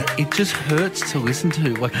 No. It just hurts to listen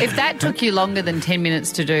to. Like, If that took you longer than 10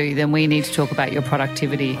 minutes to do, then we need to talk about your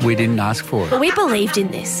productivity. we didn't ask for But it. we believed in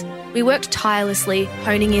this. We worked tirelessly,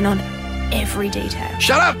 honing in on every detail.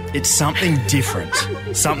 Shut up! It's something different.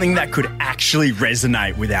 Something that could actually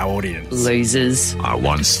resonate with our audience. Losers. I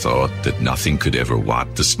once thought that nothing could ever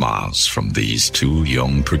wipe the smiles from these two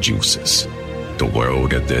young producers. The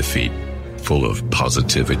world at their feet, full of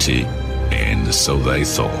positivity, and so they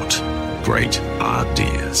thought, great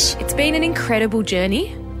ideas. It's been an incredible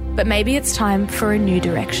journey, but maybe it's time for a new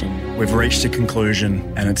direction. We've reached a conclusion,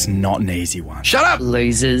 and it's not an easy one. Shut up!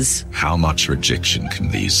 Losers. How much rejection can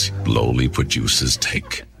these lowly producers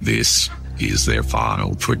take? This is their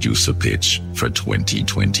final producer pitch for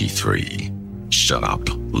 2023. Shut up,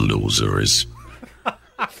 losers.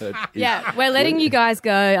 Yeah, we're letting you guys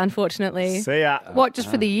go, unfortunately. See ya. What, just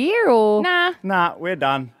for the year or? Nah. We're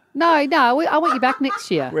done. No, I want you back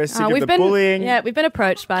next year. We're sick of we've the been bullying. Yeah, we've been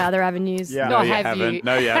approached by other avenues. Yeah. No, you have haven't. you?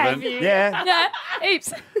 No, you haven't. Yeah. Yeah,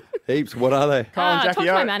 heaps. Heaps. What are they? Talk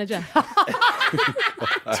to my manager.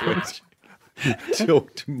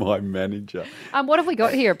 Talk to my manager. What have we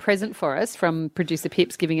got here? A present for us from producer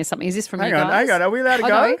Pips giving us something. Is this from Hang you on, guys? hang on. Are we allowed to Oh,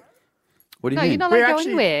 go? no. What do you No, mean? you're not allowed to go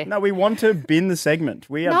anywhere. No, we want to bin the segment.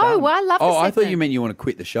 We are No, done. I love the Oh, I thought segment. you meant you want to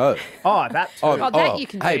quit the show. Oh, that too. Oh, that you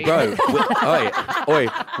can Hey, do. bro.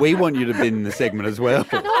 We want you to bin the segment as well.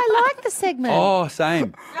 No, I like the segment. Oh,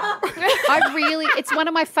 same. It's one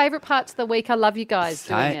of my favourite parts of the week. I love you guys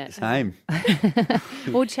doing it. Same.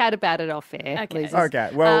 We'll chat about it off air. Okay. Okay,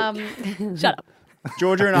 well- shut up.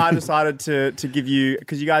 Georgia and I decided to give you,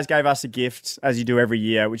 because you guys gave us a gift, as you do every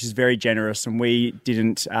year, which is very generous, and we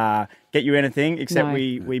didn't get you anything, except No.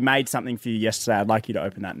 we made something for you yesterday. I'd like you to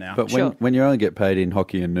open that now. But when you only get paid in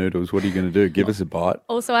hockey and noodles, what are you going to do? Give us a bite?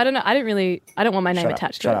 Also, I don't know. I don't want my name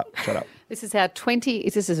attached to it. Shut up. This is our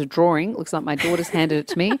this is a drawing. Looks like my daughter's handed it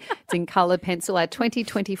to me. It's in coloured pencil. Our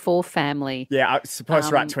 2024 family. Yeah, I was supposed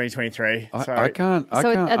to write 2023. I can't.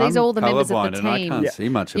 So are these I'm all the members of colourblind the and I team? can't see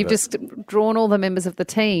much of You've it. just drawn all the members of the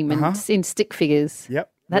team and in stick figures. Yep.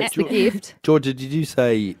 That's the gift. Georgia, did you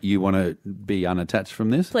say you want to be unattached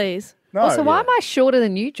from this? Please. No, Also, why am I shorter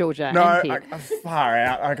than you, Georgia? No, and Pip? I'm far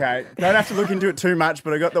out. Okay. Don't have to look into it too much,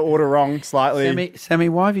 but I got the order wrong slightly. Sammy,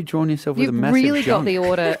 why have you drawn yourself with You've a massive really got jump? the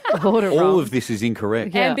order wrong. All of this is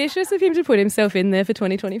incorrect. Ambitious of him to put himself in there for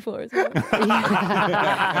 2024 as well.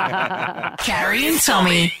 Carrie and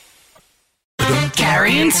Tommy.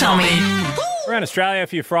 Carrie and Tommy. Around Australia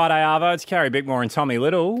for your Friday Arvo, it's Carrie Bickmore and Tommy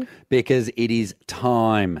Little. Because it is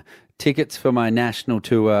time. Tickets for my national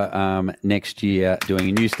tour next year, doing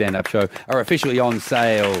a new stand-up show, are officially on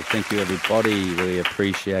sale. Thank you, everybody. Really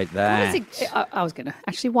appreciate that. I was going to.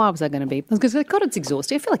 Actually, why was I going to be? Because, God, it's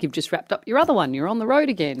exhausting. I feel like you've just wrapped up your other one. You're on the road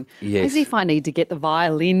again. Yes. As if I need to get the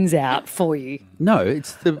violins out for you. No,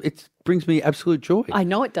 it brings me absolute joy. I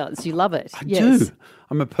know it does. You love it. I do.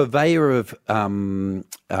 I'm a purveyor of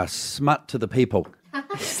smut to the people.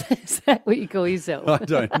 Is that what you call yourself? I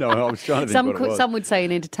don't know. I was trying to think what it was. Some would say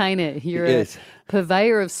an entertainer. You're Yes. a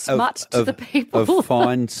purveyor of smut to the people. Of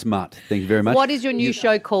fine smut. Thank you very much. What is your new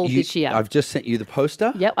show called this year? I've just sent you the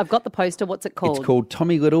poster. Yep, I've got the poster. What's it called? It's called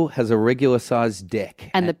Tommy Little Has a Regular Sized Deck.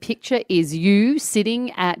 And the picture is you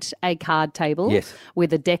sitting at a card table Yes.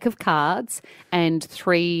 with a deck of cards and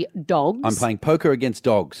 3 dogs. I'm playing poker against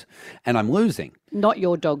dogs, and I'm losing. Not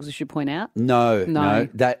your dogs, I should point out. No. No.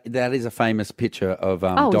 That is a famous picture of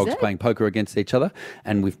is dogs it? playing poker against each other,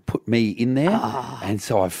 and we've put me in there, and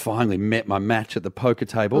so I finally met my match at the poker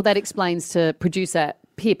table. Well, that explains to producer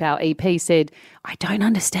Pip, our EP, said, I don't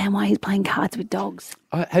understand why he's playing cards with dogs.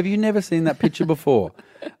 Have you never seen that picture before?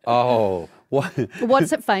 Oh, what?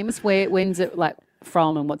 What's it famous? When's it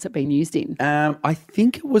from and what's it been used in? I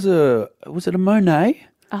think it was it a Monet?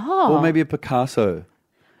 Oh. Or maybe a Picasso.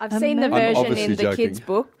 I've seen the I'm version obviously in the joking. kids'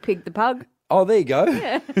 book, Pig the Pug. Oh, there you go.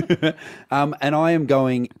 Yeah. And I am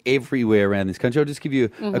going everywhere around this country. I'll just give you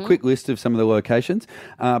a quick list of some of the locations.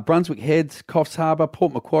 Brunswick Heads, Coffs Harbour,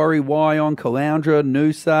 Port Macquarie, Wyong, Caloundra,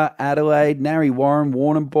 Noosa, Adelaide, Narre Warren,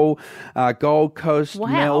 Warrnambool, Gold Coast,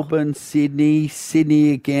 Melbourne,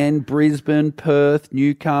 Sydney again, Brisbane, Perth,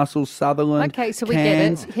 Newcastle, Sutherland, Okay, so we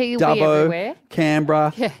Cairns, get it. He'll be Dubbo, everywhere.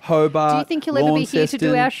 Canberra, Hobart, Do you think he'll ever be here to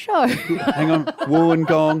do our show? Hang on,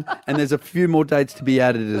 Wollongong, and there's a few more dates to be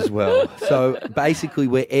added as well. So basically,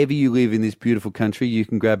 wherever you live in this beautiful country, you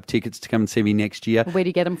can grab tickets to come and see me next year. Where do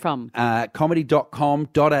you get them from? Comedy.com.au.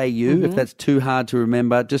 If that's too hard to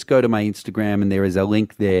remember, just go to my Instagram and there is a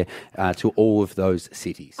link there to all of those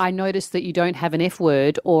cities. I noticed that you don't have an F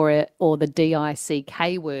word or the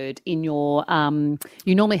DICK word in your.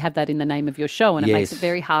 You normally have that in the name of your show, and it makes it Yes.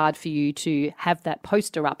 very hard for you to have that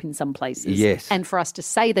poster up in some places. Yes. and for us to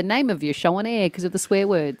say the name of your show on air because of the swear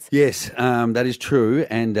words. Yes, that is true.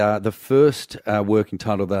 And the first working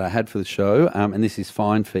title that I had for the show, and this is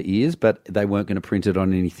fine for ears, but they weren't going to print it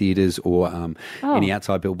on any theatres or any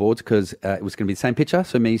outside billboards because it was going to be the same picture.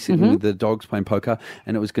 So me sitting with the dogs playing poker,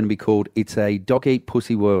 and it was going to be called "It's a Dog Eat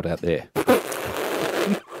Pussy World Out There,"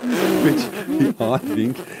 which I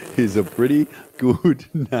think is a pretty good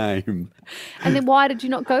name. And then why did you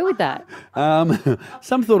not go with that?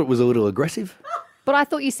 Some thought it was a little aggressive. But I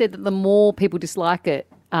thought you said that the more people dislike it,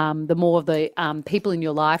 the more of the people in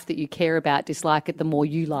your life that you care about dislike it, the more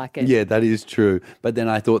you like it. Yeah, that is true. But then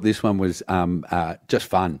I thought this one was just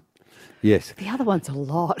fun. Yes. The other one's a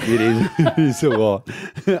lot. It is. It is a lot.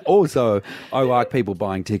 Also, I like people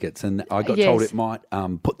buying tickets, and I got told it might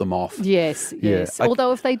put them off. Yes, yes. Yeah.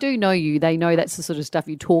 Although if they do know you, they know that's the sort of stuff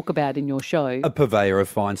you talk about in your show. A purveyor of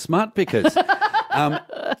fine smut because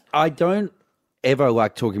I don't ever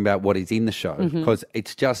like talking about what is in the show because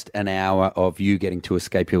it's just an hour of you getting to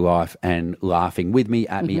escape your life and laughing with me,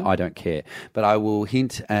 at me. I don't care. But I will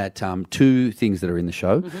hint at two things that are in the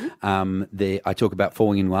show. I talk about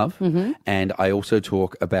falling in love, and I also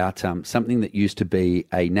talk about something that used to be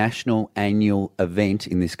a national annual event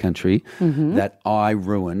in this country that I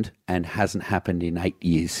ruined and hasn't happened in 8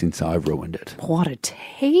 years since I ruined it. What a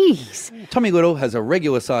tease. Tommy Little has a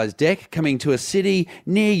regular-sized deck coming to a city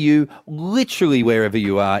near you, literally wherever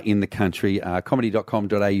you are in the country.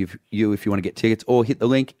 Comedy.com.au if you want to get tickets, or hit the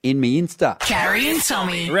link in me Insta. Carrie and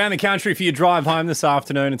Tommy. Around the country for your drive home this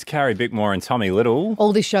afternoon, it's Carrie Bickmore and Tommy Little.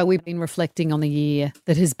 All this show we've been reflecting on the year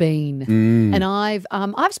that has been. And I've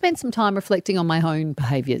spent some time reflecting on my own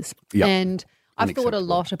behaviours. Yep. And I've thought a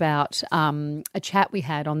lot about a chat we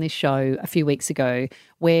had on this show a few weeks ago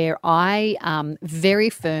where I very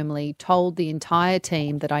firmly told the entire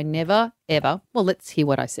team that I never, ever, well, let's hear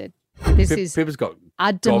what I said. This is Pippa's got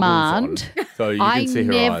a demand. on, so you can see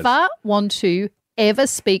her I eyes. never want to ever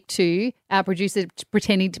speak to our producer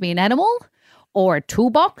pretending to be an animal or a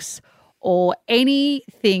toolbox or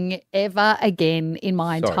anything ever again in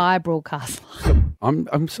my entire broadcast life.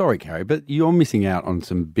 I'm sorry, Carrie, but you're missing out on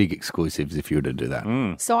some big exclusives if you were to do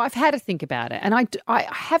that. So I've had to think about it, and I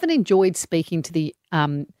haven't enjoyed speaking to the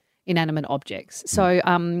inanimate objects. So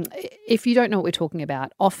if you don't know what we're talking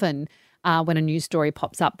about, often when a news story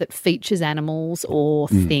pops up that features animals or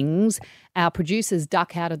things, our producers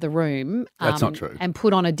duck out of the room. That's not true. And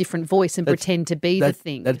put on a different voice and pretend to be the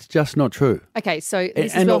thing. That's just not true. Okay, so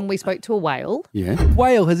this is when we spoke to a whale. Yeah.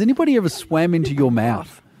 Whale, has anybody ever swam into your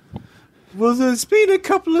mouth? Well, there's been a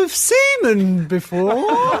couple of seamen before.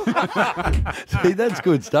 See, that's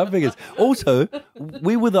good stuff, because also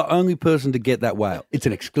we were the only person to get that whale. It's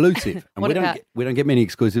an exclusive, and we don't get many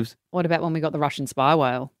exclusives. What about when we got the Russian spy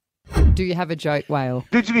whale? Do you have a joke, whale?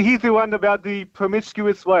 Did you hear the one about the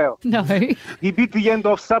promiscuous whale? No. He beat the end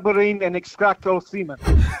of submarine and extract all semen.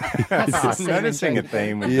 I'm noticing a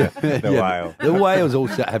theme with the whale. The whales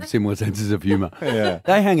also have similar senses of humour. Yeah.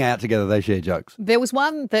 They hang out together, they share jokes. There was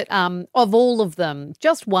one that, of all of them,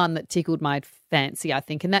 just one that tickled my fancy, I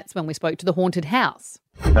think, and that's when we spoke to the haunted house.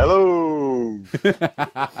 Hello.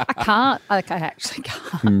 I can't. I actually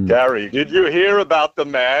can't. Gary, did you hear about the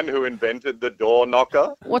man who invented the door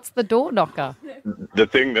knocker? What's the door knocker? The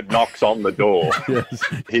thing that knocks on the door. Yes.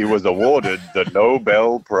 He was awarded the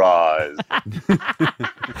Nobel Prize.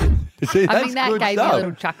 See, I mean, that gave me a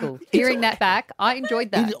little chuckle. Hearing that back, I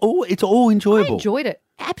enjoyed that. It's all enjoyable. I enjoyed it.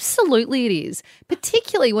 Absolutely it is.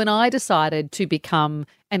 Particularly when I decided to become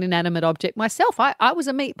an inanimate object myself. I was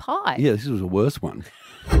a meat pie. Yeah, this was a worse one.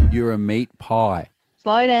 You're a meat pie.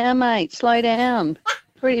 Slow down, mate. Slow down.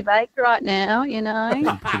 Pretty baked right now, you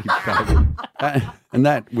know. And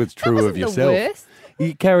that was true of yourself. The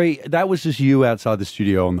worst. Carrie, that was just you outside the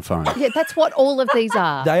studio on the phone. Yeah, that's what all of these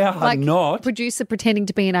are. They are like not. Producer pretending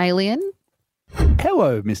to be an alien.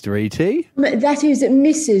 Hello, Mr. E.T. That is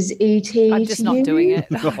Mrs. E.T. I'm just not doing it.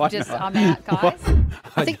 No, I'm out, guys.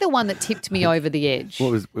 I think the one that tipped me over the edge.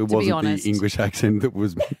 It wasn't honest. the English accent that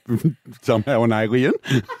was somehow an alien.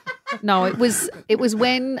 No, it was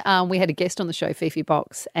when we had a guest on the show, Fifi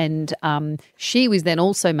Box, and she was then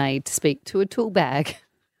also made to speak to a tool bag.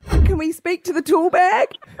 Can we speak to the tool bag?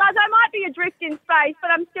 Guys, I might be adrift in space,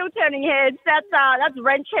 but I'm still turning heads. That's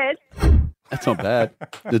wrench head. That's not bad.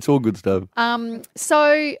 It's all good stuff.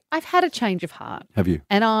 So I've had a change of heart. Have you?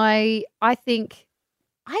 And I think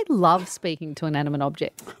I love speaking to an animate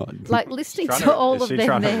object. Like listening to all of them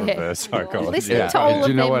there. Listening to all of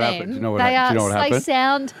them there. They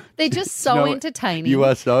sound, they're just so entertaining. You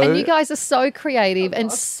are so. And you guys are so creative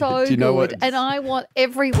and so Do you know good. what- And I want,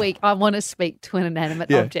 every week, I want to speak to an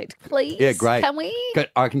inanimate object. Please. Yeah, great. Can we?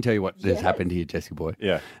 I can tell you what has happened here, Jesse boy.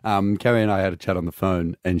 Yeah. Carrie and I had a chat on the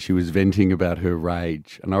phone, and she was venting about her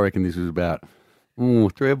rage. And I reckon this was about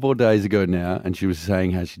 3 or 4 days ago now, and she was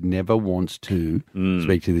saying how she never wants to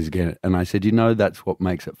speak to this again. And I said, that's what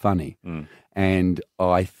makes it funny. And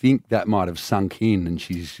I think that might have sunk in, and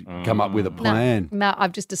she's come up with a plan. No,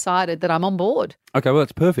 I've just decided that I'm on board. Okay, well,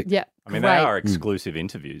 that's perfect. Yeah. I mean, they are exclusive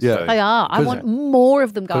interviews. Yeah. So. They are. I want more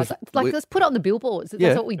of them, guys. 'Cause Like, let's put it on the billboards.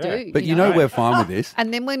 That's what we do. But you know we're fine with this.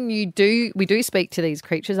 And then when we do speak to these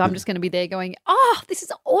creatures, I'm just going to be there going, this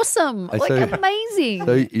is awesome. Amazing.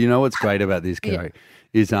 So you know what's great about this, Carrie,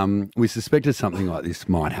 is we suspected something like this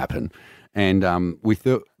might happen. And we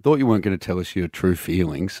thought you weren't going to tell us your true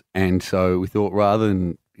feelings. And so we thought rather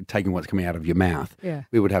than taking what's coming out of your mouth,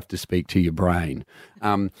 we would have to speak to your brain.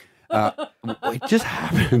 It just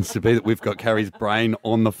happens to be that we've got Carrie's brain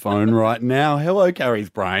on the phone right now. Hello, Carrie's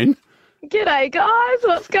brain. G'day, guys.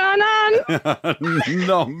 What's going on?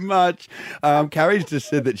 Not much. Carrie's just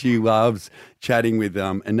said that she loves chatting with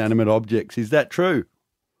inanimate objects. Is that true?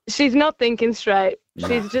 She's not thinking straight. No.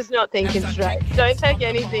 She's just not thinking straight. Don't take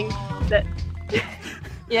anything that...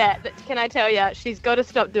 Yeah, can I tell you, she's got to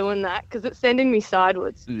stop doing that because it's sending me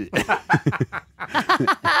sideways. That's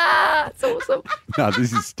awesome. No,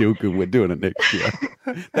 this is still good. We're doing it next year.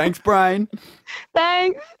 Thanks, Brain.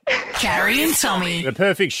 Thanks. Carrie and Tommy. The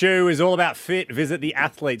perfect shoe is all about fit. Visit the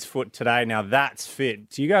Athlete's Foot today. Now that's fit.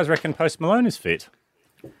 Do you guys reckon Post Malone is fit?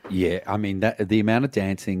 Yeah, I mean, the amount of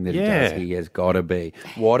dancing that he does, he has got to be.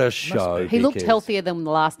 What a show. He looked healthier than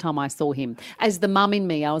the last time I saw him. As the mum in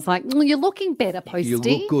me, I was like, you're looking better, Posty. You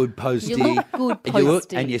look good, Posty. You look good,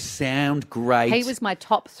 Posty. And you sound great. He was my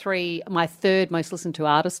top 3, my 3rd most listened to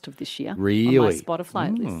artist of this year. Really? On my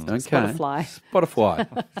Spotify list. Okay. Spotify.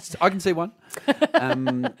 I can see one.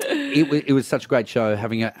 It was such a great show,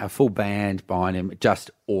 having a full band behind him.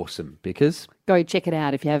 Just awesome because... Go check it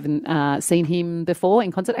out if you haven't seen him before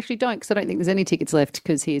in concert. Actually, don't, because I don't think there's any tickets left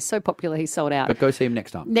because he is so popular, he's sold out. But go see him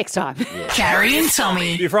next time. Next time. Yeah. Carrie and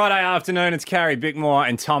Tommy. Your Friday afternoon, it's Carrie Bickmore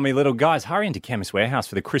and Tommy Little. Guys, hurry into Chemist Warehouse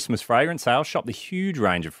for the Christmas fragrance sale. Shop the huge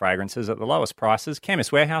range of fragrances at the lowest prices.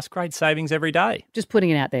 Chemist Warehouse, great savings every day. Just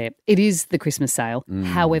putting it out there. It is the Christmas sale.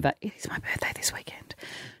 However, it is my birthday this weekend.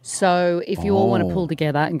 So if you all want to pull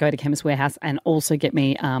together and go to Chemist Warehouse and also get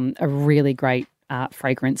me a really great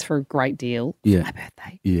fragrance for a great deal for my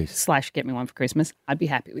birthday. Yes. / get me one for Christmas. I'd be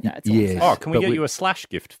happy with that. Yes. Oh, can we get you a slash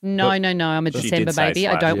gift? No. I'm a December baby.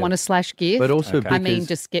 I don't want a slash gift. But also I mean,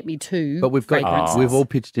 just get me 2 But we've fragrances. we've all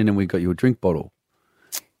pitched in and we got you a drink bottle.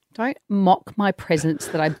 Don't mock my presents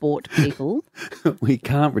that I bought people. We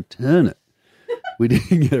can't return it. We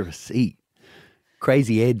didn't get a receipt.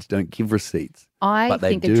 Crazy Eds don't give receipts. I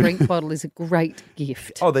think a drink bottle is a great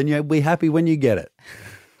gift. Oh, then you'll be happy when you get it.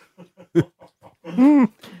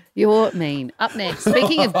 You're mean. Up next,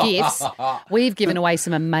 speaking of gifts, we've given away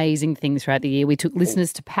some amazing things throughout the year. We took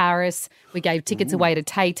listeners to Paris. We gave tickets away to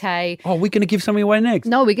Tay Tay. Oh, we're going to give something away next?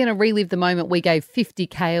 No, we're going to relive the moment we gave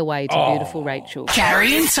 50K away to beautiful Rachel.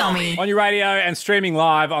 Carrie and Tommy. On your radio and streaming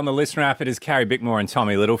live on the Listener app, it is Carrie Bickmore and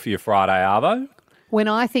Tommy Little for your Friday Arvo. When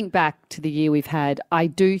I think back to the year we've had, I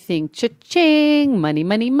do think cha-ching, money,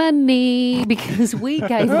 money, money, because we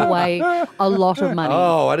gave away a lot of money.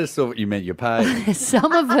 Oh, I just thought you meant you paid.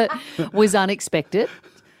 Some of it was unexpected.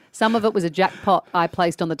 Some of it was a jackpot I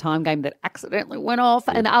placed on the time game that accidentally went off,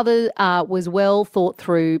 and other was well thought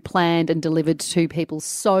through, planned and delivered to people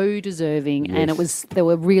so deserving, and there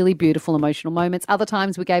were really beautiful emotional moments. Other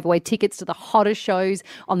times we gave away tickets to the hottest shows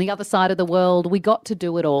on the other side of the world. We got to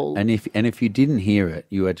do it all. And if you didn't hear it,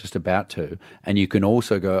 you were just about to, and you can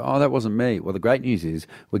also go, oh, that wasn't me. Well, the great news is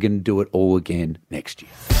we're going to do it all again next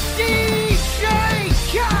year.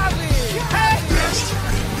 DJ Khaled!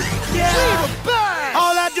 Yeah!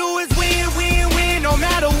 All I do is win, win, win, no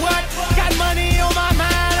matter what. Got money on my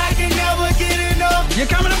mind, I can never get enough. You're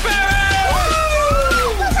coming to Paris!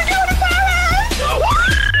 Woo! Let's go to Paris!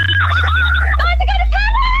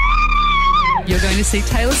 You're going to see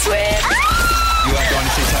Taylor Swift. You are going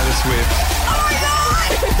to see Taylor Swift. Oh my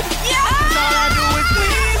God! Yeah! All I do is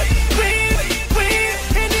win, win, win.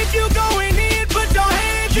 And if you going in, put your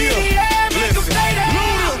hands in the air, make them stay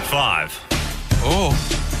there. 5. Oh.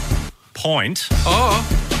 Point. Oh.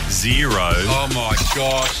 0. Oh my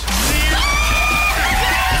gosh.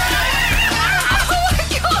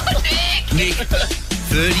 Oh my God, Nick!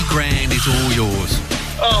 30 grand is all yours.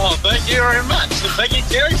 Oh, thank you very much. And thank you,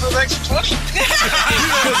 Gary, for the extra 20.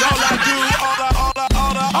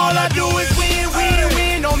 All I do is win, win,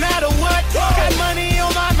 win, no matter what. Got money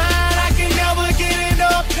on my mind, I can never get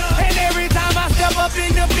enough. And every time I step up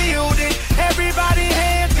in the building, everybody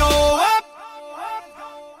hands go up.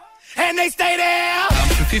 And they stay there.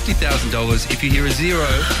 For $50,000, if you hear a 0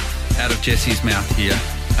 out of Jesse's mouth here,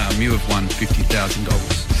 you have won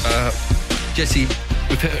 $50,000. Jesse,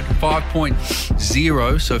 we've heard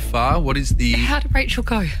 5.0 so far. What is the... How did Rachel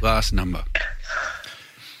go? Last number.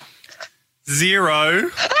 0.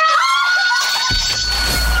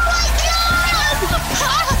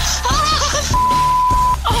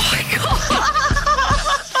 Oh my God.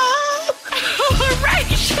 Oh,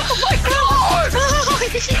 Rachel. Oh my God.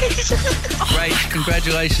 Great,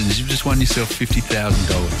 congratulations. You've just won yourself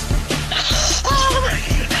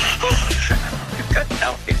 $50,000. You've got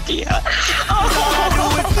no idea. All I do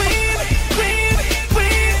is win, win,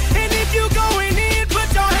 win. And if you going in,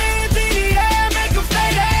 put your hands in the air, make them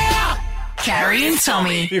stay there. Carrie and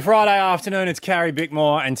Tommy. Your Friday afternoon, it's Carrie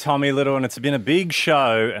Bickmore and Tommy Little, and it's been a big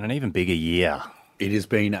show and an even bigger year. It has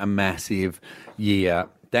been a massive year.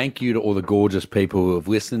 thank you to all the gorgeous people who have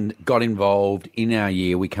listened, got involved in our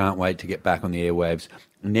year. We can't wait to get back on the airwaves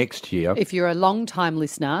next year. If you're a long-time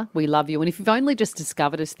listener, we love you. And if you've only just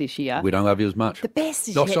discovered us this year, We don't love you as much. the best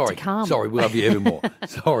is yet to come. Sorry, we love you even more.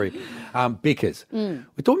 Sorry. Bickers,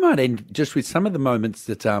 we thought we might end just with some of the moments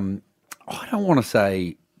that I don't want to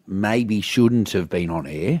say maybe shouldn't have been on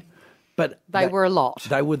air, but They were a lot.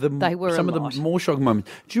 They were some of the more shocking moments.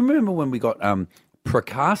 Do you remember when we got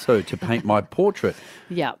Picasso to paint my portrait?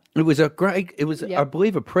 Yeah. It was I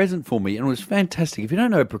believe, a present for me, and it was fantastic. If you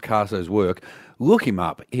don't know Picasso's work, look him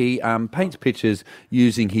up. He paints pictures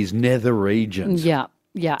using his nether regions. Yeah.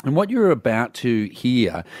 Yeah. And what you're about to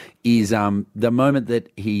hear is the moment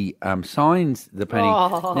that he signs the painting.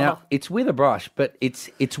 Oh. Now, it's with a brush, but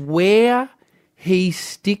it's where he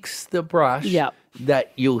sticks the brush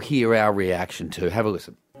that you'll hear our reaction to. Have a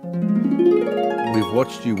listen. We've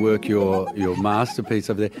watched you work your masterpiece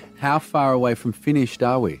over there. How far away from finished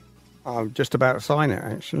are we? I'm just about to sign it,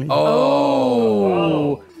 actually.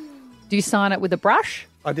 Oh. Do you sign it with a brush?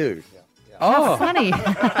 I do. How funny.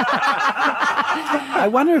 I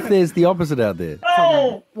wonder if there's the opposite out there.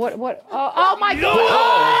 What? Oh my God.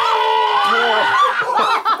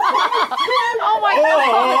 Oh my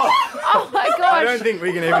God. Oh my gosh. I don't think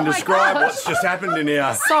we can even describe what's just happened in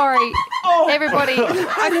here. Sorry, everybody.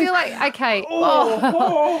 I feel like, okay.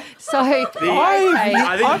 So,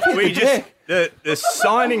 I think we just... The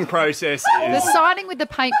signing process is... The signing with the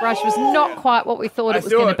paintbrush was not quite what we thought it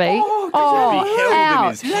was going to be. He held in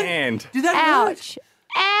ouch. his hand. Ouch.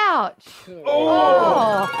 Ouch.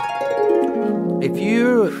 Oh. If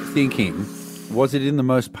you're thinking, was it in the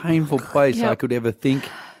most painful place I could ever think?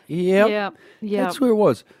 Yep. That's where it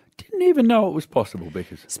was. Didn't even know it was possible,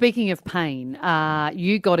 because... Speaking of pain,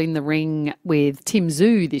 you got in the ring with Tim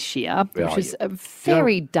Zhu this year, which was a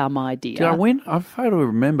very dumb idea. Did I win? I fail to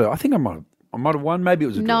remember. I think I might have won. Maybe it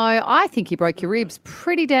was a No, I think you broke your ribs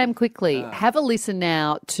pretty damn quickly. Have a listen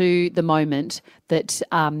now to the moment that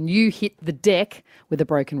you hit the deck with a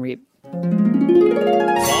broken rib. Fine. All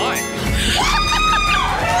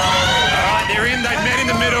right, they're in. They've met in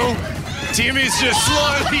the middle. Tim is just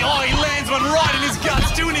slowly. Oh, he lands one right in his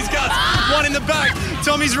guts, two in his guts, one in the back.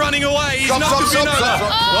 Tommy's running away. He's knocked the bin over.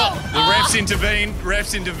 Well, the refs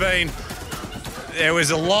intervene. There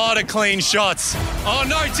was a lot of clean shots. Oh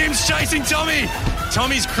no, Tim's chasing Tommy.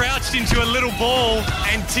 Tommy's crouched into a little ball,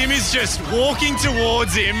 and Tim is just walking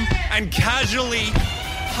towards him and casually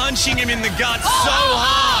punching him in the guts so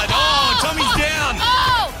hard. Oh, Tommy's down.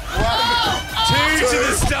 Two to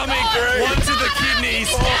the stomach, one to the kidneys.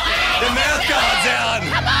 The mouth guard's out.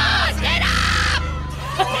 Come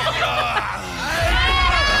on, get up!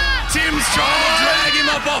 Tim's trying to drag him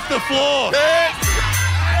up off the floor. That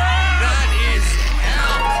is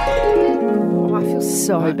Oh, I feel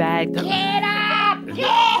so bad. Get up! Get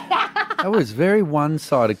up! That was very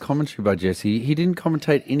one-sided commentary by Jesse. He didn't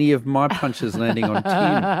commentate any of my punches landing on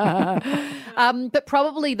Tim. But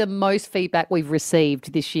probably the most feedback we've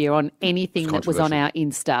received this year on anything that was on our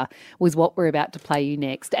Insta was what we're about to play you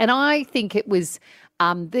next. And I think it was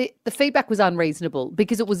the feedback was unreasonable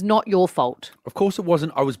because it was not your fault. Of course it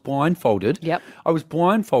wasn't. I was blindfolded. Yep. I was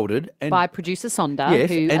blindfolded. And by producer Sonda,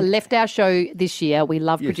 Yes, who and- left our show this year. We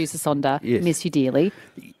love Yes. producer Sonda. Yes. Miss you dearly.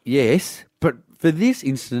 Yes, but for this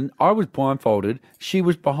incident, I was blindfolded. She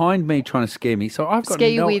was behind me trying to scare me. So I've got Scare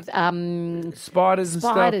you no... with spiders and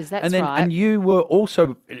stuff. spiders, that's and then, right. And you were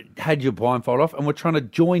also had your blindfold off and were trying to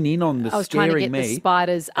join in on the I was trying to scaring get me. the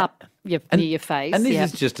spiders up near your face. And this yeah.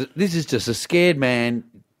 is just a scared man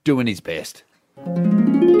doing his best. No!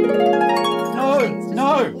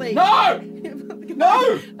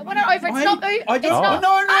 No! I want it over. It's not moving. It's not.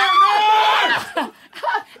 No!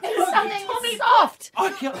 It's something soft. I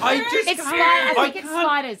it's can't. I think it's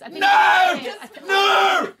spiders. I think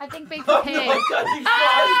I think be prepared.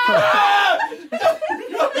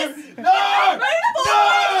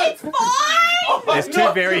 It's fine! There's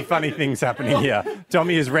two very funny things happening here.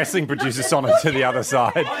 Tommy is wrestling producer Sonic to the other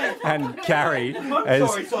side, and Carrie is...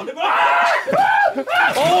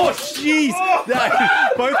 Oh, jeez!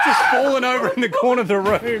 Both just fallen over in the corner of the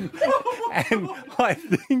room. And I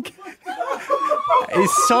think... Is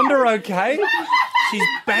Sonda okay? She's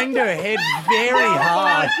banged her head very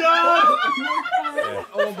hard.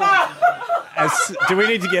 Do we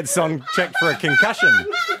need to get Son checked for a concussion?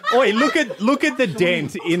 Oi, look at the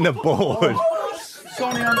dent in the board.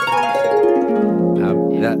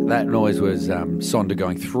 That noise was Sonda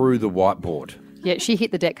going through the whiteboard. Yeah, she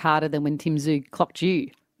hit the deck harder than when Tim Zhu clocked you.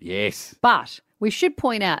 Yes. But we should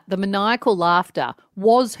point out the maniacal laughter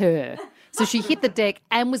was her. So she hit the deck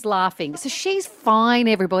and was laughing. So she's fine,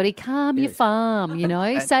 everybody. Calm your farm,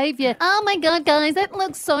 Save your, oh, my God, guys, that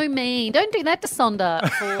looks so mean. Don't do that to Sonda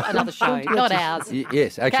for another show, not ours.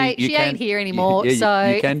 Yes, actually, okay, she ain't here anymore, so...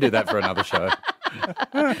 You can do that for another show.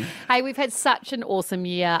 Hey, we've had such an awesome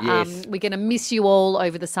year. Yes. We're going to miss you all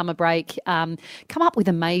over the summer break. Come up with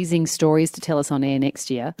amazing stories to tell us on air next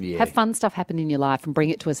year. Yeah. Have fun stuff happen in your life and bring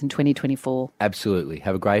it to us in 2024. Absolutely.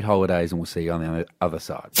 Have a great holidays and we'll see you on the other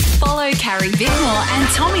side. Follow Carrie Bickmore and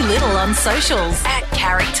Tommy Little on socials at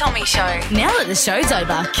Carrie Tommy Show. Now that the show's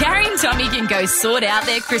over, Carrie and Tommy can go sort out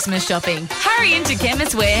their Christmas shopping. Hurry into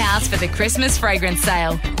Chemist Warehouse for the Christmas fragrance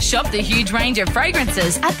sale. Shop the huge range of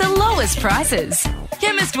fragrances at the lowest prices.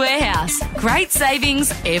 Chemist Warehouse. Great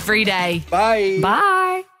savings every day. Bye.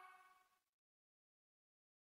 Bye.